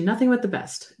and wish you nothing but the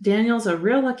best. Daniel's a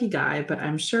real lucky guy, but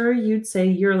I'm sure you'd say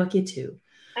you're lucky too.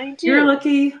 I do. You're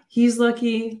lucky. He's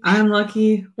lucky. I'm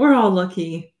lucky. We're all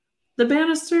lucky. The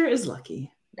banister is lucky.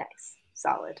 Nice.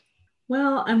 Solid.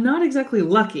 Well, I'm not exactly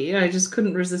lucky. I just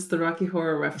couldn't resist the Rocky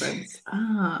Horror reference.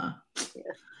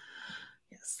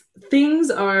 Yes.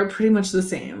 Things are pretty much the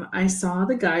same. I saw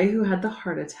the guy who had the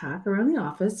heart attack around the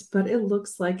office, but it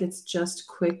looks like it's just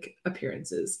quick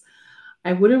appearances.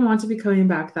 I wouldn't want to be coming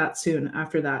back that soon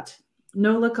after that.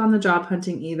 No luck on the job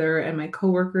hunting either, and my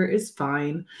coworker is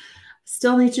fine.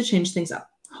 Still need to change things up.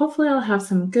 Hopefully I'll have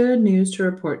some good news to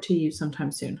report to you sometime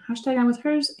soon. Hashtag I'm with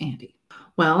hers, Andy.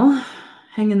 Well,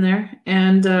 hang in there.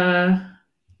 And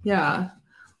yeah,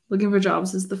 looking for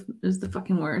jobs is the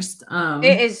fucking worst.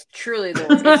 It is truly the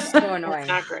worst. It's so annoying.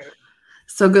 Not great.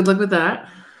 So good luck with that.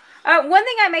 One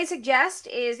thing I may suggest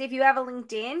is if you have a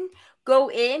LinkedIn,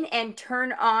 go in and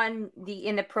turn on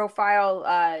in the profile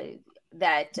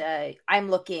that I'm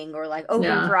looking or like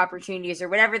open for opportunities or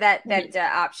whatever that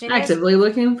option is. Actively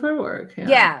looking for work.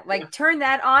 Turn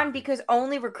that on because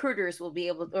only recruiters will be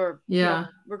able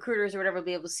recruiters or whatever will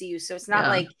be able to see you. So it's not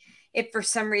like if for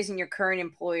some reason your current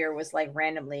employer was like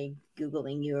randomly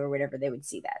Googling you or whatever, they would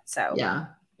see that. So yeah.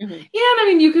 Mm-hmm. Yeah, and I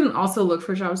mean, you can also look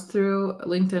for jobs through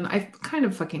LinkedIn. I kind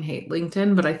of fucking hate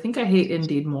LinkedIn, but I think I hate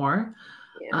Indeed more.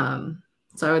 Yeah.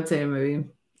 So I would say maybe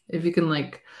if you can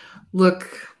like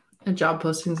look at job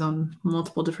postings on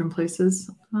multiple different places,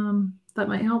 that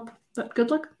might help. But good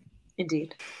luck.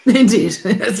 Indeed.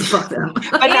 Yes, fuck them.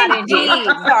 But not Indeed.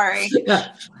 Sorry.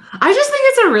 Yeah. I just think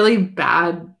it's a really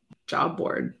bad job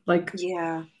board. Like,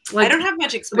 yeah. Like, I don't have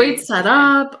much experience. The way it's set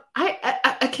up.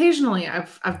 I occasionally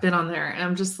I've been on there and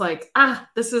I'm just like,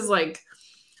 this is like,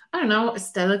 I don't know,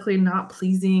 aesthetically not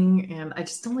pleasing, and I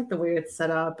just don't like the way it's set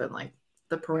up and like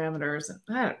the parameters. And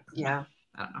I don't know.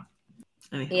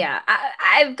 Anyhow. Yeah,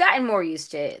 I've gotten more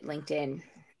used to LinkedIn.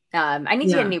 I need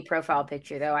to get a new profile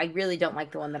picture though. I really don't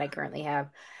like the one that I currently have.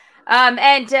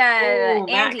 Matt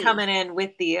Andy coming in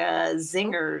with the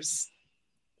zingers.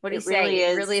 What do you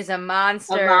say? It really is a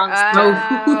monster.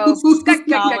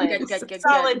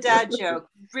 Solid dad joke.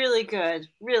 Really good.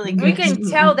 Really good. We can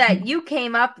tell that you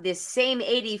came up this same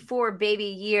 84 baby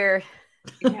year.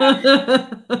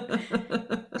 Yeah.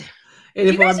 Do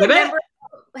you guys remember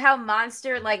how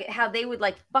Monster, like how they would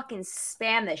like fucking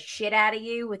spam the shit out of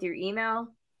you with your email?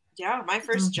 Yeah, my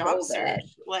first job search,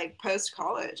 like post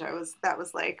college, that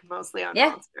was like mostly on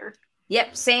Monster.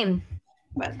 Yep, same.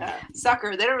 But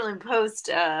Sucker, they don't really post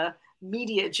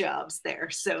media jobs there,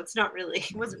 so it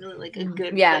wasn't really like a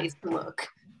good place to look.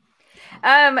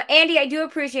 Andy, I do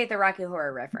appreciate the Rocky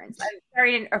Horror reference. I'm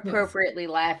sorry I didn't appropriately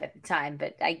laugh at the time,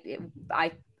 but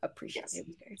I appreciate it.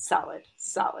 Solid,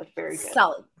 very good.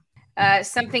 Solid.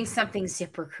 Something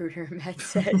ZipRecruiter, Matt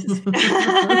says.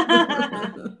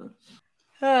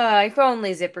 If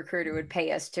only ZipRecruiter would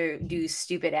pay us to do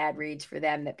stupid ad reads for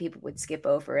them that people would skip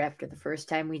over after the first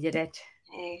time we did it.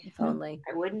 Hey, if only.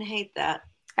 I wouldn't hate that.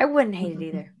 I wouldn't hate it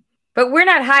either. But we're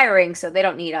not hiring, so they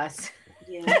don't need us.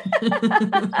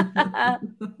 Yeah.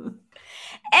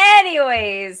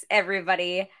 Anyways,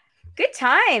 everybody, good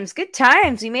times.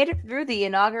 We made it through the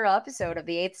inaugural episode of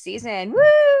the 8th season.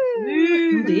 Woo!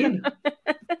 Indeed.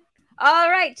 All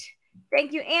right.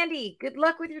 Thank you, Andy. Good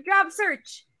luck with your job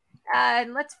search.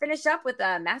 And let's finish up with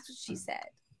That's What She Said.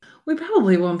 We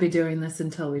probably won't be doing this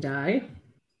until we die.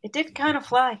 It did kind of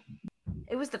fly.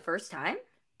 It was the first time.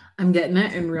 I'm getting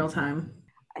it in real time.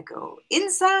 I go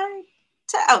inside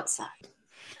to outside.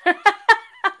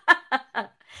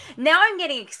 Now I'm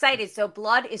getting excited, so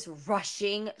blood is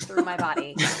rushing through my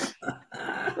body.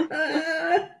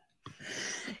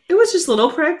 It was just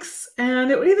little pricks, and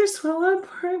it would either swell up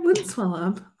or it wouldn't swell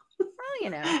up. Well, you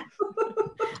know.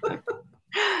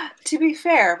 To be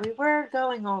fair, we were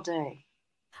going all day.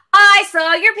 I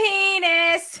saw your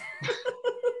penis.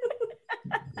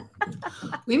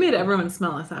 We made everyone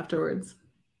smell us afterwards.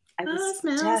 I was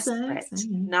smell desperate sexy.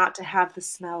 not to have the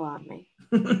smell on me.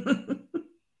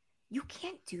 You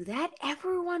can't do that.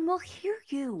 Everyone will hear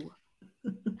you.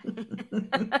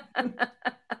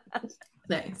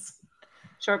 Nice.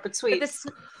 Short but sweet. But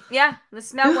the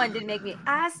smell one did make me.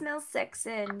 I smell sex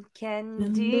and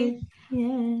candy.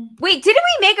 Yeah. Wait, didn't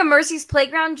we make a Mercy's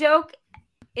Playground joke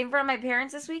in front of my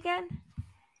parents this weekend?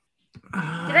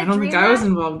 I don't think I was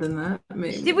involved in that.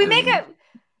 Maybe. Did we make a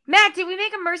Matt? Did we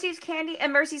make a Mercy's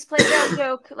Playground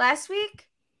joke last week?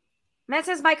 Matt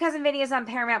says my cousin Vinny is on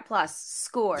Paramount Plus.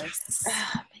 Score. Yes.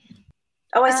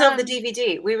 Oh, I still have the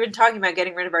DVD. We've been talking about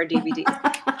getting rid of our DVD.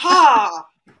 Ha!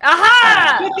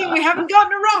 Aha! Good thing we haven't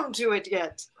gotten around to it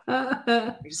yet. We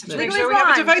just have to make sure we have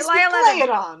a device to play it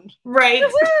on. Right.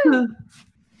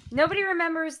 Nobody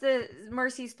remembers the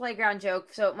Mercy's Playground joke,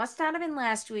 so it must not have been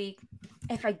last week.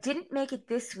 If I didn't make it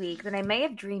this week, then I may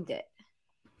have dreamed it.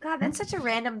 God, that's such a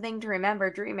random thing to remember,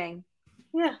 dreaming.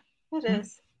 Yeah, it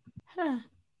is. Huh.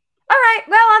 All right.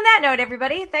 Well, on that note,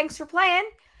 everybody, thanks for playing.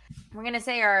 We're going to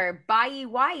say our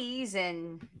bye-yes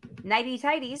and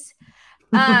nighty-tighties.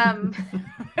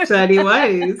 Tidy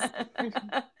whities.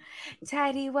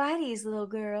 Tidy whities, little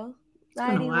girl.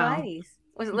 Tidy whities.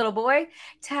 Was it little boy?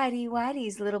 Tidy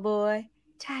whities, little boy.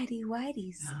 Tidy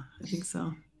whities. Yeah, I think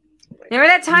so. Remember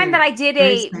that time that I did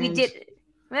Remember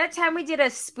that time we did a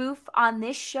spoof on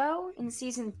this show in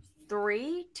season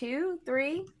 3? Do you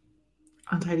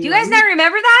guys not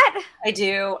remember that? I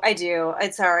do.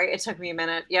 It's sorry. It took me a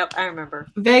minute. Yep, I remember.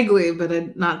 Vaguely,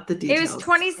 but not the details. It was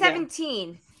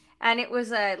 2017, and it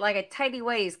was like a Tidy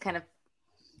Ways kind of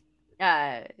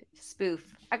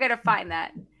spoof. I gotta find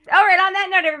that. All right, on that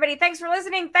note, everybody, thanks for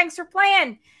listening. Thanks for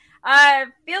playing.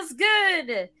 Feels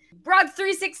good. Broad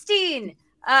 316.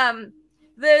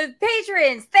 The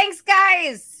patrons. Thanks,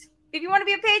 guys. If you want to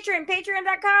be a patron,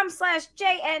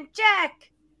 patreon.com/JandJack.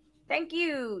 Thank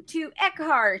you to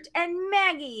Eckhart and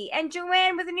Maggie and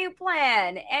Joanne with a new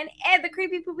plan and Ed, the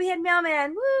creepy poopy head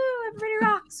mailman. Woo! Everybody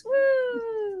rocks.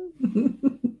 Woo!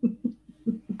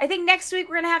 I think next week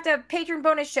we're going to have to have a patron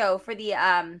bonus show for the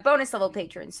bonus level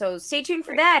patrons. So stay tuned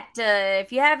for that.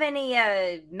 If you have any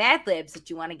Mad Libs that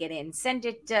you want to get in, send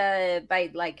it by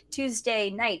like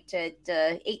Tuesday night at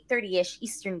 8:30ish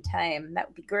Eastern time. That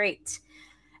would be great.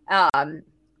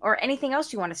 Or anything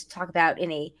else you want us to talk about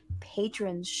in a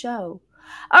patron show.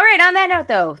 All right, on that note,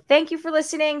 though, thank you for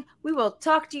listening. We will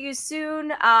talk to you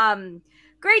soon.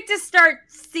 Great to start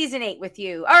season 8 with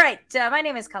you. All right, my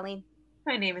name is Colleen.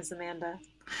 My name is Amanda.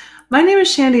 My name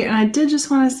is Shandy, and I did just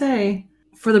want to say,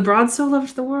 for the broad so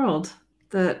loved the world,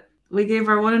 that we gave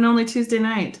our one and only Tuesday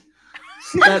night,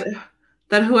 that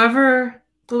whoever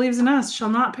believes in us shall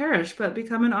not perish, but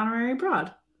become an honorary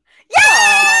broad. Yeah,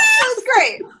 that was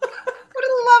great. What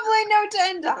a lovely note to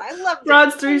end on. I loved it.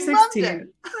 Broads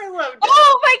 316. I loved it.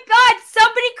 Oh my God,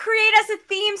 somebody create us a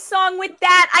theme song with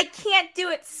that. I can't do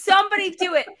it. Somebody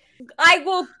do it. I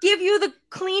will give you the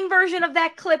clean version of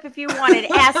that clip if you want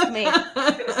it. Ask me.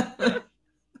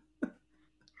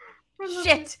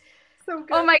 Shit. So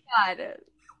good. Oh my God.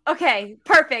 Okay,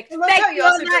 perfect. I love Thank how you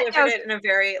also on that delivered note. it in a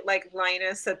very like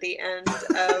Linus at the end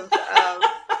of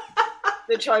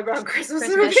the Charlie Brown Christmas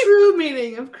The movie. true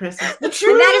meaning of Christmas. The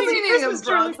true And that is meaning Christmas, of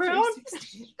Charlie Broad Brown.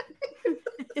 316.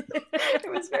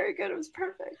 It was very good. It was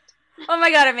perfect. Oh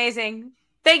my God, amazing.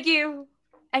 Thank you.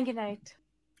 And good night.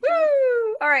 Woo!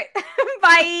 All right.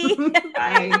 Bye.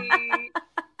 Bye.